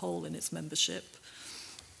authority as a whole in its membership.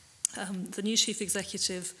 The new chief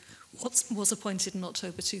executive was appointed in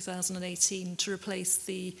October 2018 to replace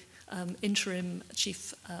the interim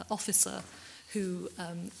chief officer who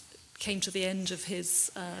came to the end of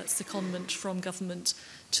his secondment from government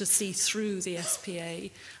to see through the SPA.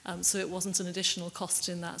 So it wasn't an additional cost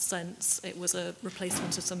in that sense. It was a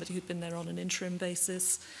replacement of somebody who'd been there on an interim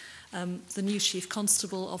basis. The new chief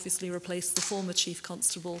constable obviously replaced the former chief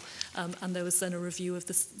constable, and there was then a review of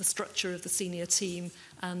the structure of the senior team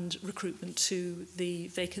and recruitment to the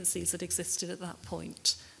vacancies that existed at that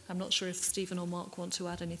point. I'm not sure if Stephen or Mark want to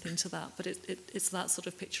add anything to that, but it's that sort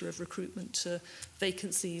of picture of recruitment to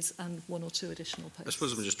vacancies and 1 or 2 additional posts. I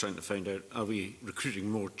suppose I'm just trying to find out, are we recruiting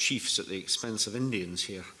more chiefs at the expense of Indians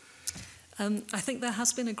here? I think there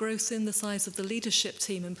has been a growth in the size of the leadership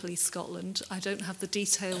team in Police Scotland. I don't have the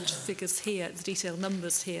detailed figures here, the detailed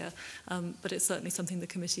numbers here, but it's certainly something the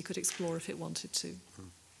committee could explore if it wanted to.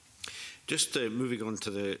 Just moving on to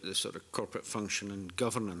the sort of corporate function and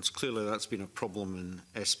governance, clearly that's been a problem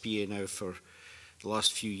in SPA now for the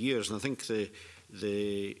last few years, and I think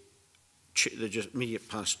the just immediate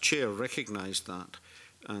past chair recognised that,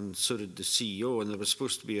 and so did the CEO, and there was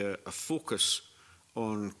supposed to be a focus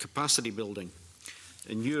on capacity building.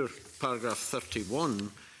 In your paragraph 31,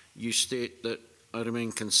 you state that I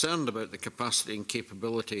remain concerned about the capacity and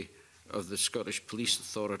capability of the Scottish Police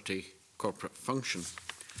Authority corporate function.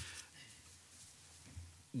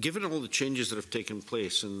 Given all the changes that have taken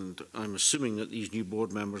place, and I'm assuming that these new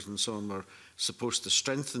board members and so on were supposed to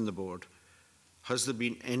strengthen the board, has there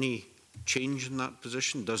been any change in that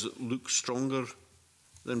position? Does it look stronger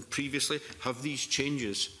than previously? Have these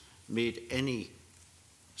changes made any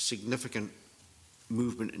significant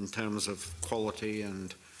movement in terms of quality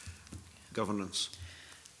and governance?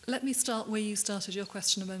 Let me start where you started your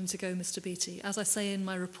question a moment ago, Mr. Beattie. As I say in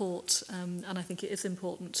my report, and I think it is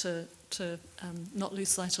important to not lose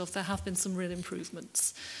sight of, there have been some real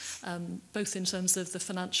improvements, both in terms of the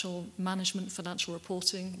financial management, financial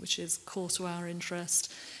reporting, which is core to our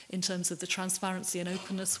interest, in terms of the transparency and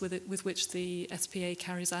openness with which the SPA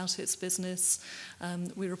carries out its business.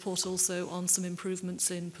 We report also on some improvements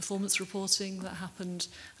in performance reporting that happened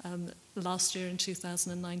last year in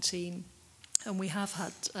 2019. And we have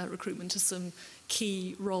had recruitment to some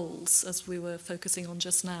key roles, as we were focusing on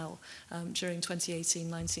just now, during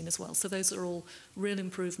 2018-19 as well. So those are all real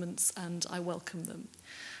improvements, and I welcome them.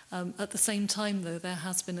 At the same time, though, there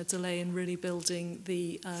has been a delay in really building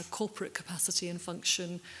the corporate capacity and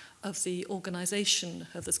function of the organisation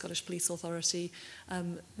of the Scottish Police Authority,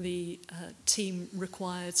 the team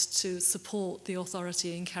required to support the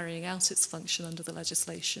authority in carrying out its function under the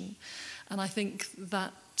legislation. And I think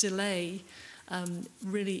that delay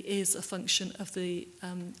really is a function of the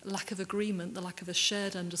lack of agreement, the lack of a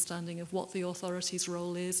shared understanding of what the authority's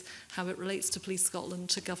role is, how it relates to Police Scotland,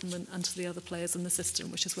 to government and to the other players in the system,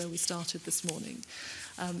 which is where we started this morning.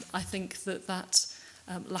 I think that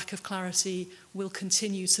lack of clarity will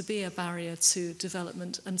continue to be a barrier to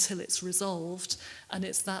development until it's resolved, and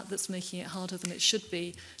it's that's making it harder than it should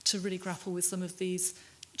be to really grapple with some of these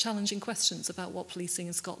challenging questions about what policing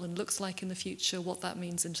in Scotland looks like in the future, what that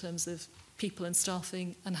means in terms of people and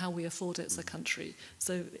staffing, and how we afford it as a country.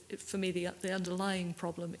 So for me, the underlying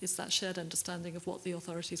problem is that shared understanding of what the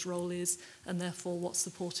authority's role is, and therefore what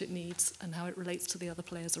support it needs and how it relates to the other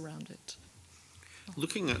players around it.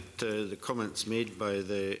 Looking at the comments made by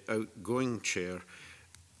the outgoing chair,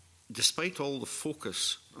 despite all the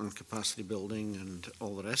focus on capacity building and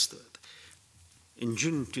all the rest of it, in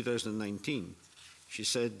June 2019, she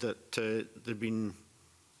said that there'd been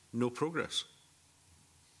no progress.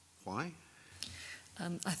 Why?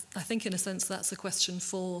 I think in a sense that's a question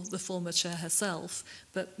for the former chair herself,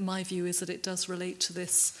 but my view is that it does relate to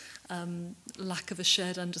this lack of a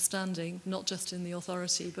shared understanding, not just in the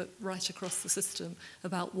authority, but right across the system,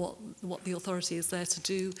 about what the authority is there to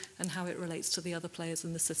do and how it relates to the other players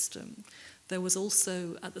in the system. There was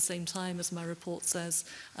also, at the same time, as my report says,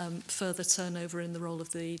 further turnover in the role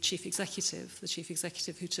of the chief executive. The chief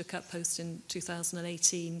executive who took up post in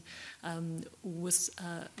 2018 was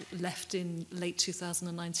left in late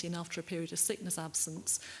 2019 after a period of sickness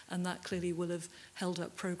absence, and that clearly will have held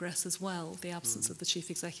up progress as well, the absence of the chief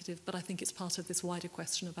executive. But I think it's part of this wider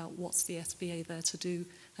question about what's the SPA there to do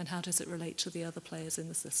and how does it relate to the other players in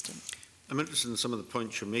the system. I'm interested in some of the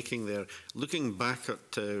points you're making there. Looking back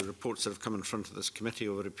at reports that have come in front of this committee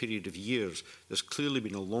over a period of years, there's clearly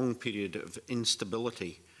been a long period of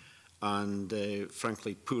instability and,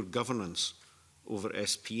 frankly, poor governance over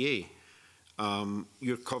SPA.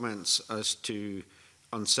 Your comments as to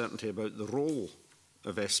uncertainty about the role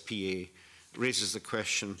of SPA raises the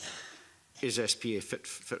question, is SPA fit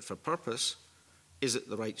for purpose? Is it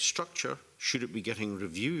the right structure? Should it be getting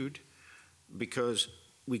reviewed? Because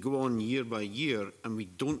we go on year by year and we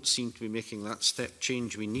don't seem to be making that step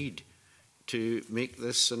change we need to make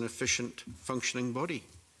this an efficient functioning body.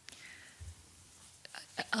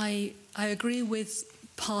 I agree with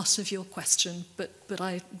part of your question, but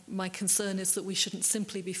my concern is that we shouldn't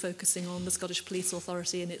simply be focusing on the Scottish Police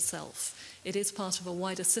Authority in itself. It is part of a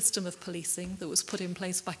wider system of policing that was put in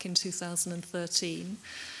place back in 2013.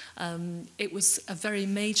 It was a very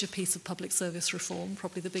major piece of public service reform,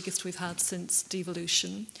 probably the biggest we've had since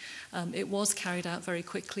devolution. It was carried out very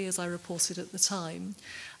quickly, as I reported at the time.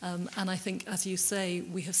 And I think, as you say,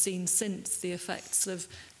 we have seen since the effects of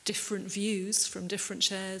different views from different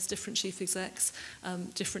chairs, different chief execs,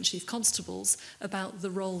 different chief constables about the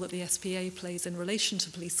role that the SPA plays in relation to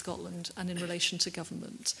Police Scotland and in relation to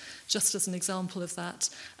government. Just as an example of that,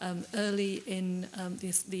 early in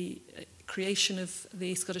the creation of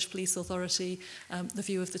the Scottish Police Authority, the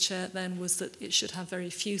view of the chair then was that it should have very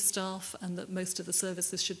few staff and that most of the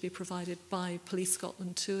services should be provided by Police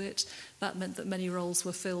Scotland to it. That meant that many roles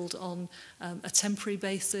were filled on a temporary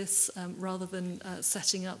basis rather than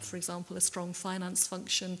setting up, for example, a strong finance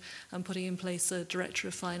function and putting in place a director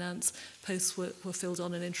of finance. Posts were filled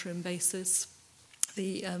on an interim basis.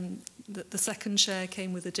 The second chair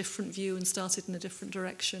came with a different view and started in a different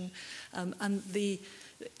direction. And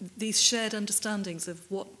these shared understandings of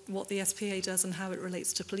what the SPA does and how it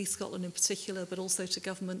relates to Police Scotland in particular, but also to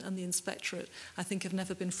government and the inspectorate, I think have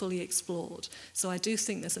never been fully explored. So I do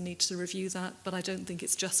think there's a need to review that, but I don't think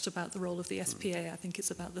it's just about the role of the SPA. I think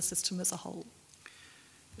it's about the system as a whole.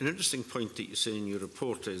 An interesting point that you say in your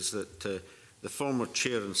report is that the former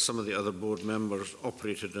chair and some of the other board members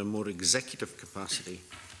operated in a more executive capacity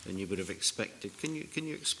than you would have expected. Can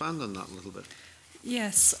you expand on that a little bit?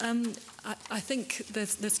 Yes, I think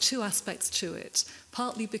there's two aspects to it.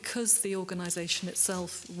 Partly because the organisation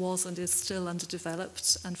itself was and is still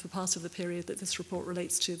underdeveloped, and for part of the period that this report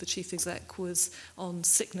relates to, the chief exec was on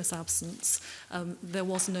sickness absence. There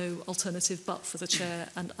was no alternative but for the chair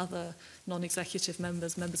and other non-executive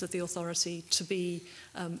members of the authority to be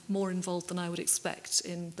more involved than I would expect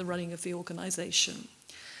in the running of the organisation.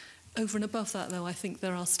 Over and above that, though, I think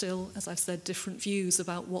there are still, as I've said, different views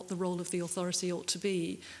about what the role of the authority ought to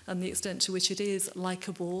be and the extent to which it is like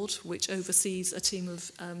a board which oversees a team of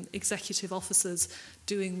executive officers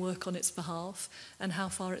doing work on its behalf, and how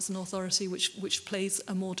far it's an authority which plays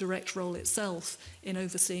a more direct role itself in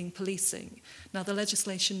overseeing policing. Now, the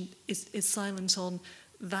legislation is silent on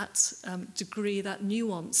that degree, that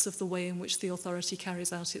nuance of the way in which the authority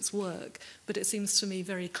carries out its work, but it seems to me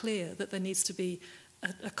very clear that there needs to be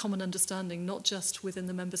a common understanding, not just within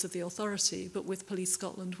the members of the authority, but with Police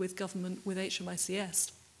Scotland, with government, with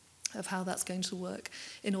HMICS, of how that's going to work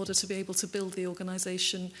in order to be able to build the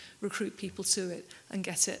organisation, recruit people to it, and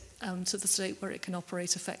get it to the state where it can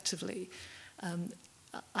operate effectively.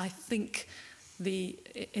 I think,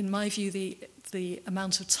 in my view, the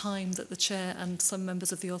amount of time that the chair and some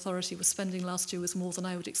members of the authority were spending last year was more than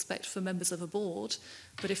I would expect for members of a board.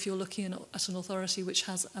 But if you're looking at an authority which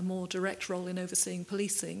has a more direct role in overseeing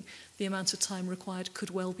policing, the amount of time required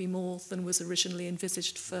could well be more than was originally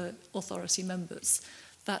envisaged for authority members.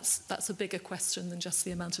 That's a bigger question than just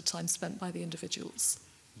the amount of time spent by the individuals.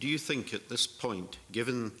 Do you think at this point,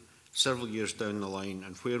 given several years down the line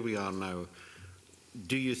and where we are now,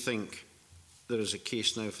 do you think there is a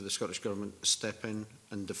case now for the Scottish Government to step in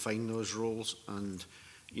and define those roles and,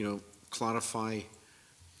 clarify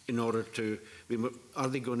in order to, are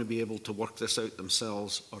they going to be able to work this out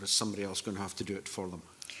themselves, or is somebody else going to have to do it for them?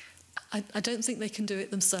 I don't think they can do it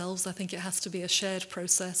themselves. I think it has to be a shared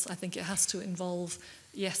process. I think it has to involve,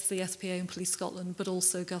 yes, the SPA and Police Scotland, but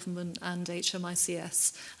also government and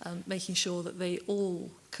HMICS, making sure that they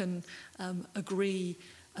all can agree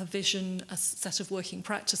a vision, a set of working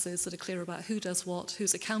practices that are clear about who does what,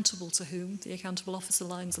 who's accountable to whom. The accountable officer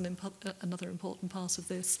line's another important part of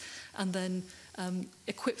this, and then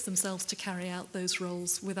equip themselves to carry out those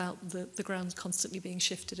roles without the ground constantly being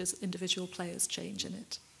shifted as individual players change in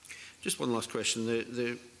it. Just one last question.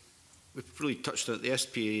 We've really touched on it.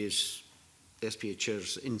 The SPA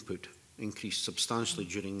chair's input increased substantially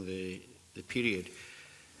during the period.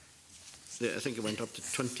 I think it went up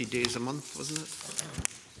to 20 days a month, wasn't it?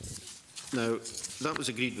 Now, that was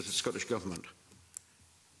agreed with the Scottish Government.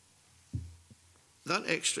 That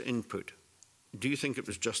extra input, do you think it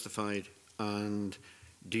was justified, and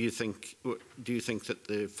do you think that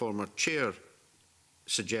the former chair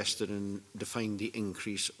suggested and defined the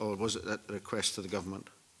increase, or was it at the request of the government?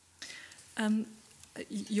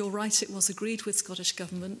 You're right, it was agreed with Scottish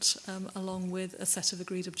Government along with a set of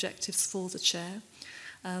agreed objectives for the chair.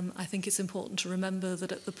 I think it's important to remember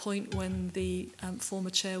that at the point when the former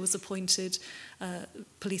chair was appointed,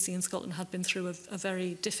 policing in Scotland had been through a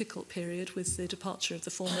very difficult period with the departure of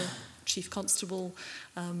the former Chief Constable,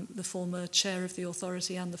 the former chair of the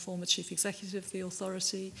authority and the former Chief Executive of the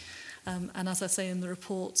authority. And as I say in the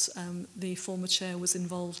report, the former chair was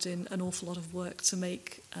involved in an awful lot of work to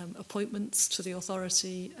make appointments to the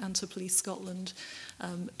authority and to Police Scotland,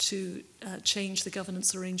 to change the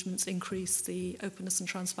governance arrangements, increase the openness and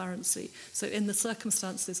transparency. So in the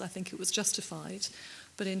circumstances, I think it was justified.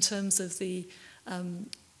 But in terms of the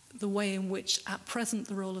way in which at present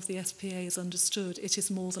the role of the SPA is understood, it is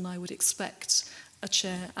more than I would expect a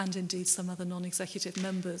chair and indeed some other non-executive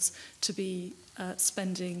members to be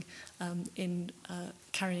spending in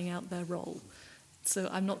carrying out their role. So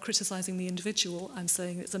I'm not criticising the individual, I'm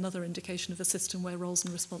saying it's another indication of a system where roles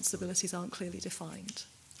and responsibilities aren't clearly defined.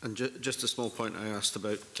 And just a small point I asked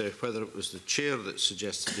about whether it was the chair that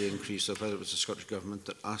suggested the increase or whether it was the Scottish Government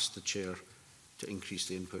that asked the chair to increase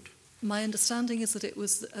the input. My understanding is that it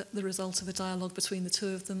was the result of a dialogue between the two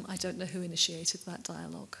of them. I don't know who initiated that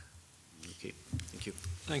dialogue. Okay, thank you.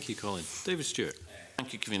 Thank you, Colin. David Stewart.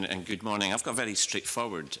 Thank you, Convener, and good morning. I've got a very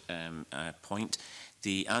straightforward point.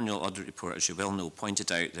 The annual audit report, as you well know,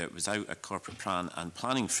 pointed out that without a corporate plan and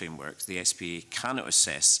planning framework, the SPA cannot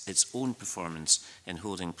assess its own performance in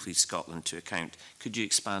holding Police Scotland to account. Could you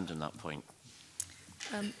expand on that point?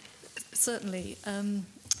 Certainly.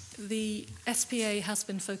 The SPA has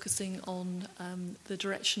been focusing on the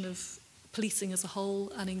direction of policing as a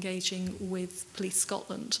whole and engaging with Police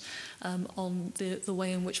Scotland on the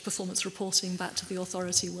way in which performance reporting back to the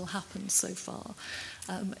authority will happen so far.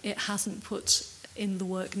 It hasn't put in the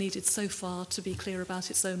work needed so far to be clear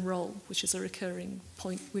about its own role, which is a recurring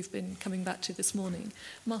point we've been coming back to this morning.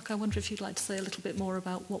 Mark, I wonder if you'd like to say a little bit more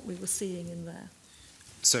about what we were seeing in there.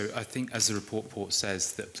 So I think, as the report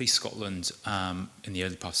says, that Police Scotland in the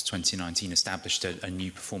early part of 2019 established a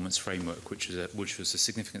new performance framework, which was a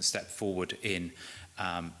significant step forward in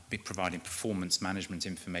providing performance management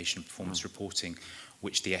information and performance reporting,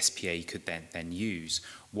 which the SPA could then use.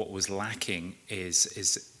 What was lacking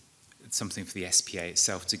is something for the SPA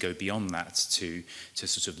itself to go beyond that, to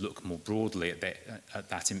sort of look more broadly at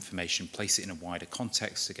that information, place it in a wider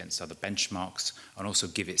context against other benchmarks, and also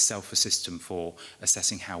give itself a system for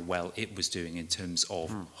assessing how well it was doing in terms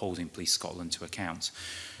of holding Police Scotland to account.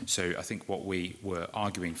 So I think what we were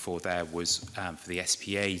arguing for there was for the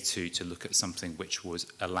SPA to look at something which was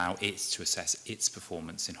allow it to assess its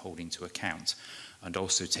performance in holding to account, and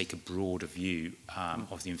also take a broader view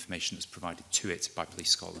of the information that's provided to it by Police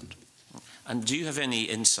Scotland. And do you have any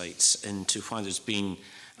insights into why there's been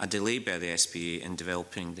a delay by the SPA in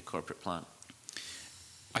developing the corporate plan?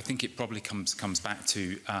 I think it probably comes back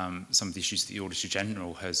to some of the issues that the Auditor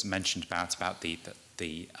General has mentioned about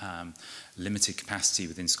the limited capacity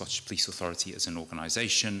within Scottish Police Authority as an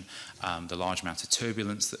organisation, the large amount of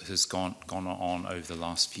turbulence that has gone on over the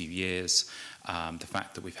last few years, the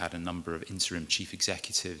fact that we've had a number of interim chief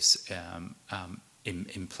executives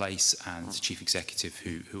in place, and the chief executive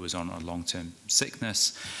who was on a long-term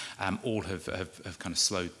sickness, all have kind of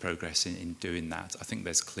slowed progress in doing that. I think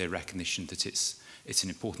there's clear recognition that it's an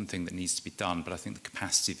important thing that needs to be done, but I think the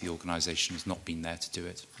capacity of the organisation has not been there to do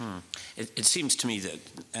it. It seems to me that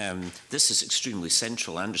this is extremely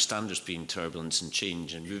central. I understand there's been turbulence and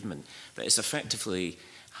change and movement, but it's effectively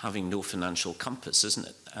having no financial compass, isn't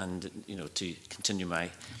it? And, you know, to continue my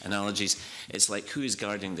analogies, it's like, who is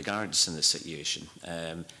guarding the guards in this situation?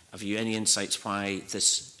 Have you any insights why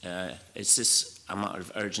this, is this a matter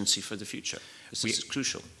of urgency for the future? Is this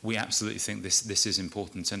crucial? We absolutely think this is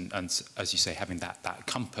important, and as you say, having that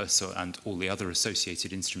compass and all the other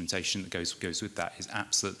associated instrumentation that goes with that is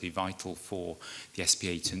absolutely vital for the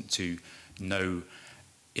SPA to know,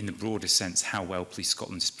 in the broadest sense, how well Police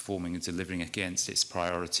Scotland is performing and delivering against its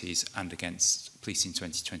priorities and against Policing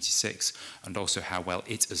 2026, and also how well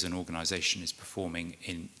it as an organisation is performing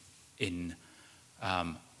in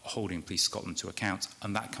holding Police Scotland to account.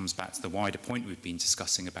 And that comes back to the wider point we've been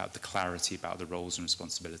discussing about the clarity about the roles and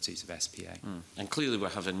responsibilities of SPA. And clearly we'll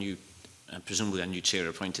have a new, presumably a new chair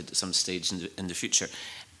appointed at some stage in the future.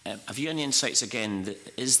 Have you any insights again,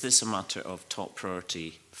 is this a matter of top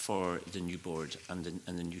priority for the new board and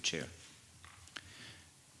the new chair?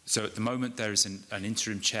 So at the moment there is an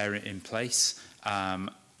interim chair in place.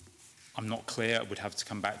 I'm not clear. I would have to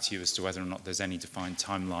come back to you as to whether or not there's any defined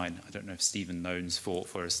timeline. I don't know if Stephen knows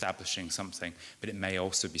for establishing something, but it may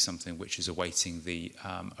also be something which is awaiting the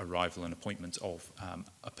arrival and appointment of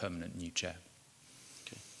a permanent new chair.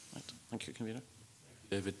 Okay, right. Thank you, Convener.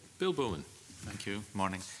 David. Bill Bowman. Thank you.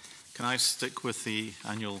 Morning. Can I stick with the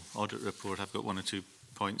annual audit report? I've got one or two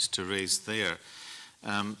points to raise there.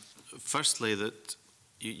 Firstly, that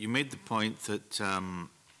you made the point that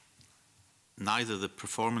neither the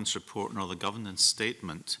performance report nor the governance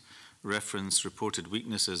statement reference reported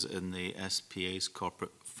weaknesses in the SPA's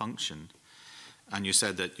corporate function. And you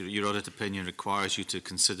said that your audit opinion requires you to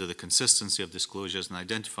consider the consistency of disclosures and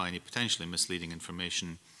identify any potentially misleading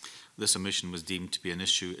information. This omission was deemed to be an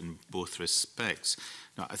issue in both respects.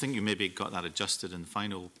 Now, I think you maybe got that adjusted in the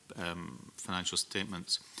final financial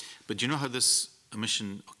statements. But do you know how this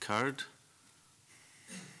omission occurred?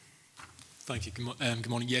 Thank you. Good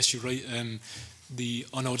morning. Yes, you're right. The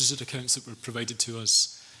unaudited accounts that were provided to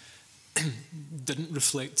us didn't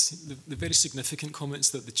reflect the very significant comments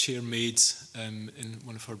that the chair made in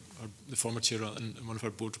one of the former chair in one of our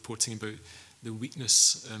board reporting about the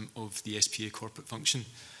weakness of the SPA corporate function.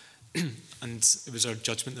 And it was our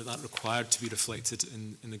judgment that that required to be reflected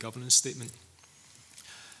in the governance statement.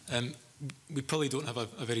 We probably don't have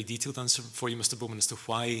a very detailed answer for you, Mr. Bowman, as to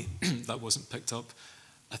why that wasn't picked up.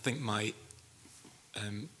 I think my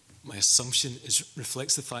assumption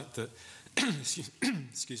reflects the fact that,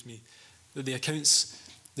 excuse me, that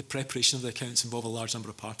the preparation of the accounts involve a large number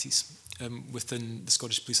of parties within the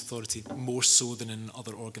Scottish Police Authority, more so than in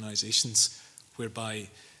other organisations, whereby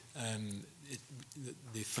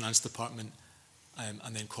the finance department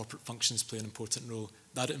and then corporate functions play an important role.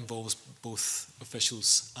 That involves both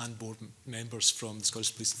officials and board members from the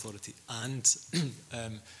Scottish Police Authority and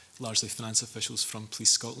largely finance officials from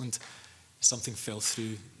Police Scotland. Something fell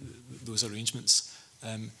through those arrangements.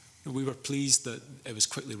 We were pleased that it was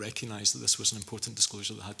quickly recognised that this was an important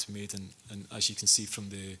disclosure that had to be made, and as you can see from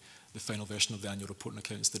the final version of the annual report and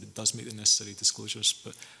accounts, that it does make the necessary disclosures.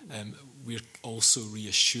 But we're also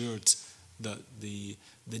reassured that the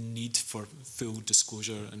need for full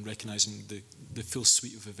disclosure and recognising the full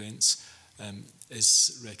suite of events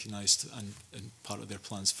is recognised and part of their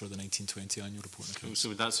plans for the 1920 annual report and accounts. So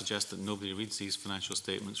would that suggest that nobody reads these financial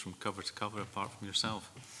statements from cover to cover apart from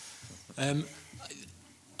yourself?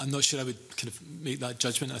 I'm not sure I would kind of make that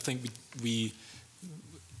judgment. I think we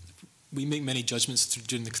make many judgments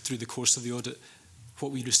through the course of the audit.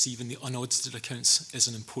 What we receive in the unaudited accounts is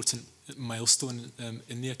an important milestone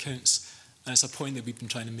in the accounts. And it's a point that we've been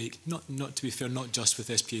trying to make, not to be fair, not just with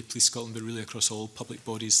SPA Police Scotland, but really across all public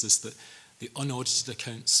bodies, is that the unaudited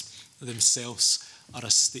accounts themselves are a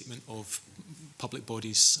statement of public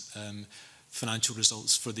bodies' financial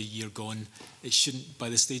results for the year gone. It shouldn't, by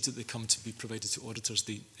the stage that they come to be provided to auditors,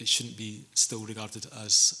 it shouldn't be still regarded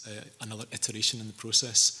as another iteration in the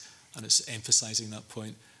process, and it's emphasising that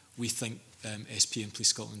point. We think SPA and Police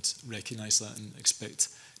Scotland recognise that and expect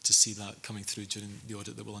to see that coming through during the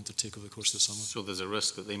audit that we'll undertake over the course of the summer. So there's a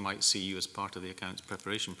risk that they might see you as part of the accounts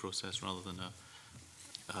preparation process rather than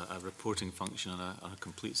a reporting function and a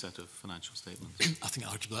complete set of financial statements? I think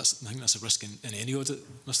arguably I think that's a risk in any audit,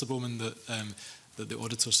 Mr. Bowman, that the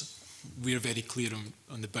auditors, we're very clear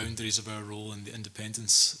on the boundaries of our role and the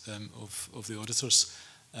independence of the auditors.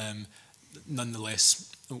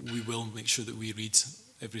 Nonetheless, we will make sure that we read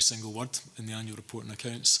every single word in the annual report and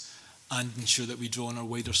accounts and ensure that we draw on our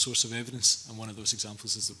wider source of evidence. And one of those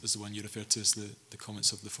examples is the one you referred to as the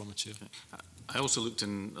comments of the former chair. Okay. I also looked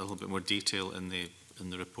in a little bit more detail in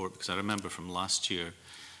the report, because I remember from last year,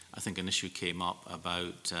 I think an issue came up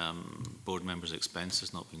about board members'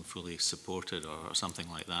 expenses not being fully supported or something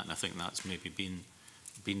like that, and I think that's maybe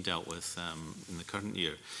been dealt with in the current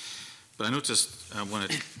year. But I noticed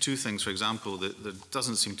two things. For example, that there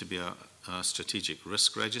doesn't seem to be a strategic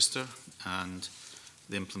risk register, and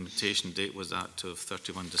the implementation date was that of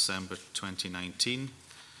 31 December 2019.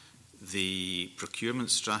 The procurement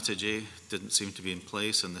strategy didn't seem to be in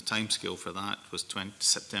place, and the timescale for that was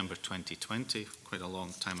September 2020, quite a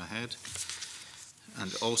long time ahead.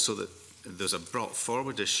 And also that there's a brought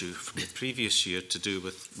forward issue from the previous year to do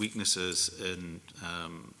with weaknesses in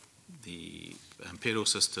the payroll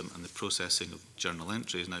system and the processing of journal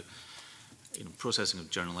entries. Now, processing of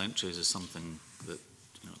journal entries is something that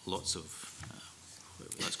lots of,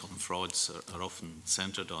 let's call them frauds, are often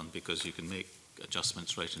centred on, because you can make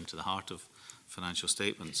adjustments right into the heart of financial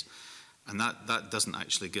statements. And that doesn't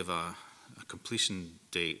actually give a completion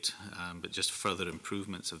date, but just further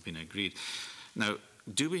improvements have been agreed. Now,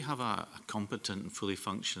 do we have a competent and fully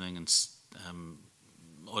functioning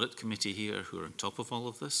audit committee here who are on top of all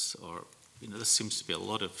of this? Or, this seems to be a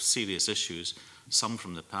lot of serious issues, some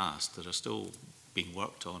from the past, that are still being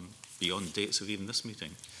worked on beyond dates of even this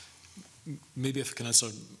meeting. Maybe if I can answer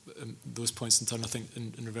those points in turn, I think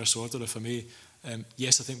in reverse order, if I may.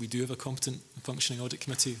 Yes, I think we do have a competent and functioning audit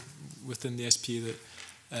committee within the SPA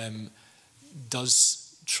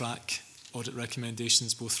does track audit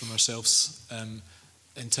recommendations, both from ourselves,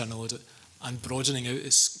 internal audit, and broadening out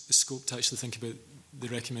its scope to actually think about the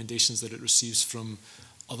recommendations that it receives from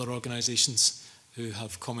other organisations who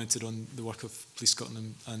have commented on the work of Police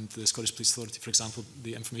Scotland and the Scottish Police Authority. For example,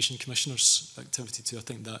 the Information Commissioner's activity too, I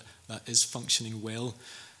think that is functioning well.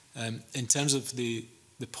 In terms of the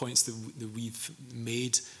points that we've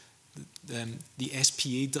made, the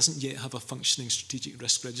SPA doesn't yet have a functioning strategic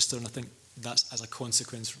risk register, and I think that's as a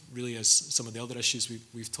consequence, really, as some of the other issues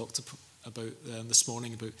we've talked about this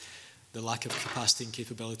morning, about the lack of capacity and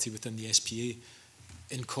capability within the SPA.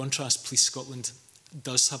 In contrast, Police Scotland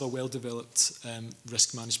does have a well-developed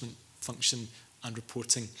risk management function and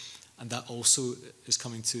reporting, and that also is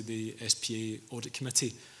coming to the SPA Audit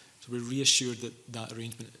Committee. So we're reassured that that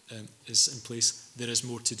arrangement is in place. There is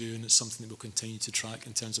more to do, and it's something that we'll continue to track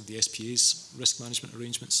in terms of the SPA's risk management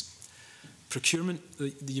arrangements. Procurement,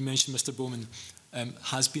 that you mentioned, Mr. Bowman,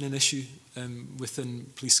 has been an issue within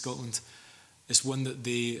Police Scotland. It's one that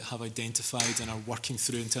they have identified and are working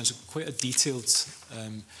through in terms of quite a detailed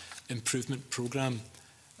improvement programme,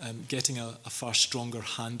 getting a far stronger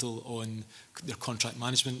handle on their contract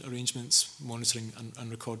management arrangements, monitoring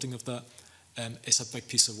and recording of that. It's a big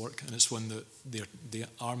piece of work, and it's one that they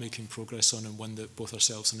are making progress on, and one that both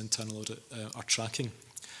ourselves and internal audit are tracking.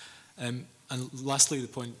 And lastly, the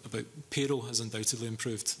point about payroll has undoubtedly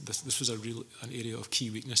improved. This was an area of key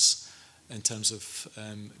weakness in terms of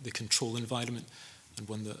the control environment, and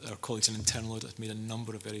one that our colleagues in internal audit have made a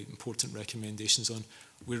number of very important recommendations on.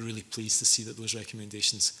 We're really pleased to see that those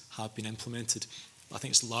recommendations have been implemented. I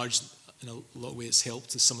think it's large, in a lot of ways, it's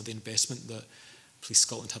helped with some of the investment that Police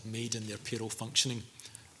Scotland have made in their payroll functioning.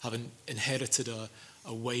 Having inherited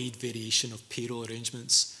a wide variation of payroll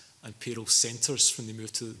arrangements and payroll centres from the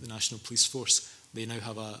move to the National Police Force, they now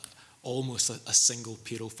have almost a single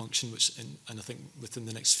payroll function, which, and I think within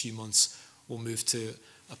the next few months, will move to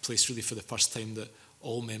a place really for the first time that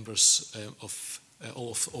all members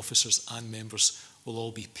all officers and members will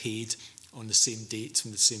all be paid on the same date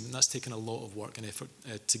from the same, and that's taken a lot of work and effort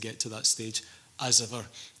to get to that stage. As ever,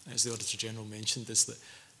 as the Auditor General mentioned, is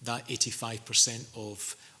that 85%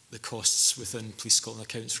 of the costs within Police Scotland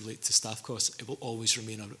accounts relate to staff costs. It will always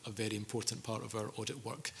remain a very important part of our audit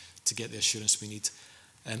work to get the assurance we need.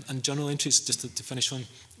 And journal entries, just to finish on,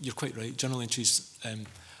 you're quite right, journal entries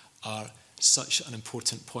are such an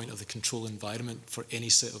important point of the control environment for any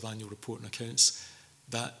set of annual report and accounts.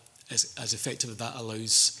 That, as effective as that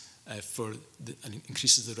allows and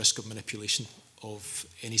increases the risk of manipulation of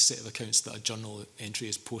any set of accounts that a journal entry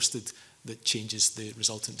is posted that changes the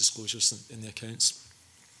resultant disclosures in the accounts.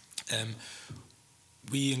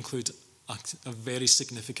 We include a very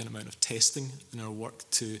significant amount of testing in our work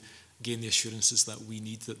to gain the assurances that we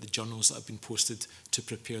need that the journals that have been posted to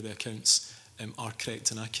prepare the accounts are correct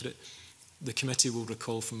and accurate. The committee will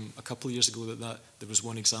recall from a couple of years ago that there was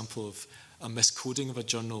one example of a miscoding of a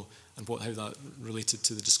journal and how that related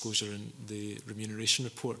to the disclosure in the remuneration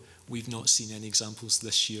report. We've not seen any examples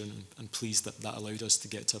this year, and pleased that allowed us to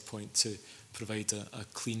get to a point to provide a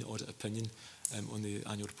clean audit opinion on the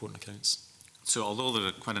annual report and accounts. So although there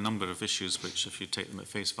are quite a number of issues which, if you take them at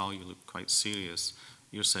face value, look quite serious,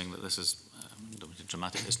 you're saying that this is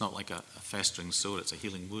dramatic. It's not like a festering sore, it's a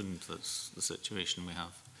healing wound. That's the situation we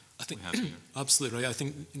have. I think absolutely right. I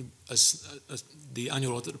think as the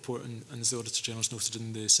annual audit report and as the Auditor General has noted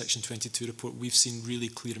in the Section 22 report, we've seen really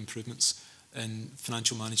clear improvements in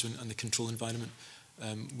financial management and the control environment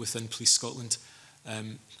within Police Scotland.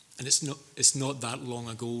 And it's not that long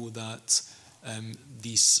ago that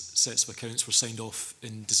these sets of accounts were signed off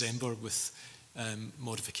in December with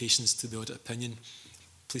modifications to the audit opinion.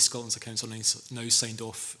 Police Scotland's accounts are now signed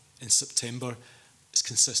off in September. It's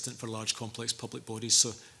consistent for large, complex public bodies.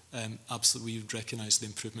 So absolutely, we would recognise the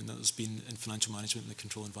improvement that has been in financial management and the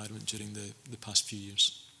control environment during the past few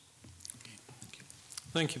years. Okay,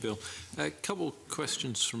 thank you, Bill. A couple of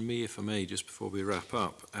questions from me, if I may, just before we wrap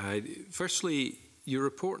up. Firstly, your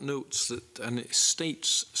report notes that an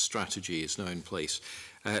estates strategy is now in place,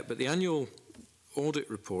 but the annual audit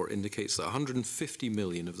report indicates that 150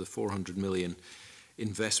 million of the 400 million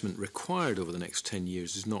investment required over the next 10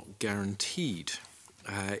 years is not guaranteed.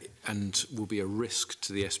 And will be a risk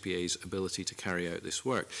to the SPA's ability to carry out this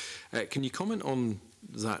work. Can you comment on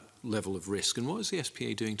that level of risk, and what is the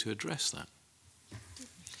SPA doing to address that?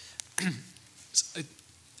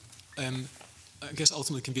 I guess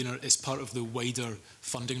ultimately, Convener, it's part of the wider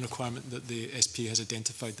funding requirement that the SPA has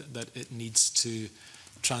identified that it needs to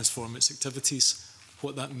transform its activities.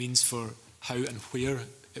 What that means for how and where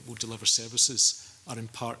it will deliver services are in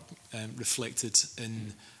part reflected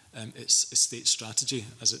in its estate strategy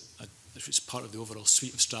as it's part of the overall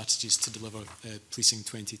suite of strategies to deliver Policing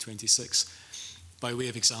 2026. By way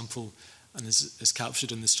of example, and as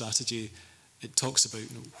captured in the strategy, it talks about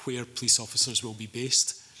where police officers will be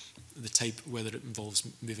based, the type, whether it involves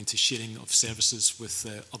moving to sharing of services with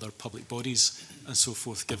other public bodies and so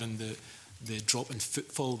forth, given the drop in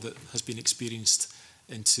footfall that has been experienced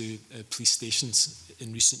into police stations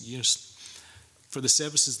in recent years. For the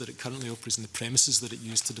services that it currently operates and the premises that it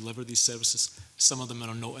used to deliver these services, some of them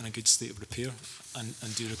are not in a good state of repair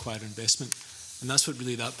and do require investment. And that's what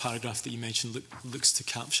really that paragraph that you mentioned looks to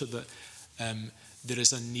capture, that there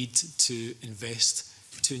is a need to invest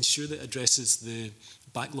to ensure that it addresses the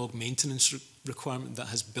backlog maintenance requirement that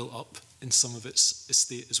has built up in some of its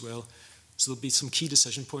estate as well. So there'll be some key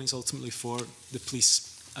decision points ultimately for the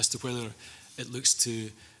police as to whether it looks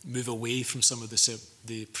to move away from some of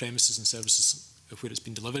the premises and services where it's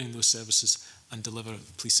been delivering those services and deliver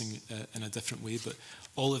policing in a different way. But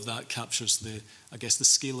all of that captures the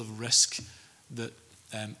scale of risk that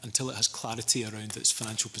until it has clarity around its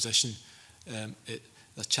financial position,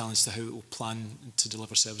 a challenge to how it will plan to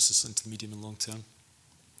deliver services into the medium and long term.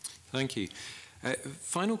 Thank you.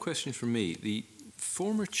 Final question from me. The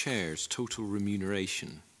former chair's total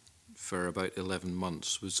remuneration for about 11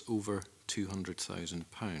 months was over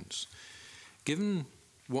 £200,000. Given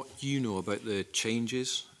what you know about the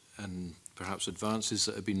changes and perhaps advances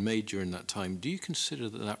that have been made during that time, do you consider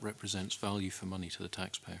that that represents value for money to the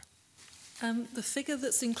taxpayer? The figure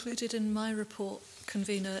that's included in my report,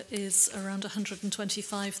 Convener, is around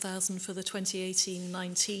 125,000 for the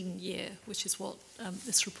 2018-19 year, which is what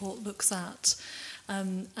this report looks at.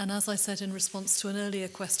 And as I said in response to an earlier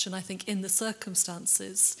question, I think in the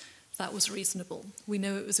circumstances, that was reasonable. We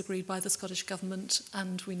know it was agreed by the Scottish Government,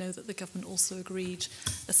 and we know that the Government also agreed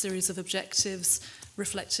a series of objectives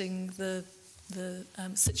reflecting the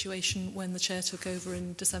situation when the chair took over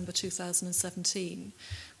in December 2017.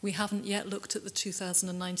 We haven't yet looked at the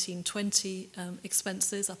 2019-20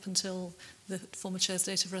 expenses up until the former chair's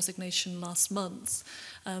date of resignation last month.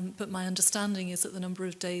 But my understanding is that the number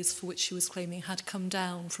of days for which she was claiming had come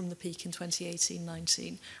down from the peak in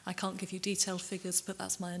 2018-19. I can't give you detailed figures, but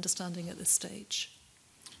that's my understanding at this stage.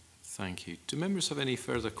 Thank you. Do members have any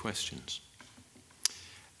further questions?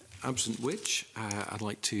 Absent which, I'd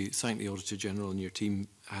like to thank the Auditor General and your team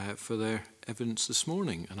for their evidence this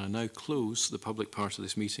morning. And I now close the public part of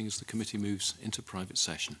this meeting as the committee moves into private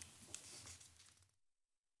session.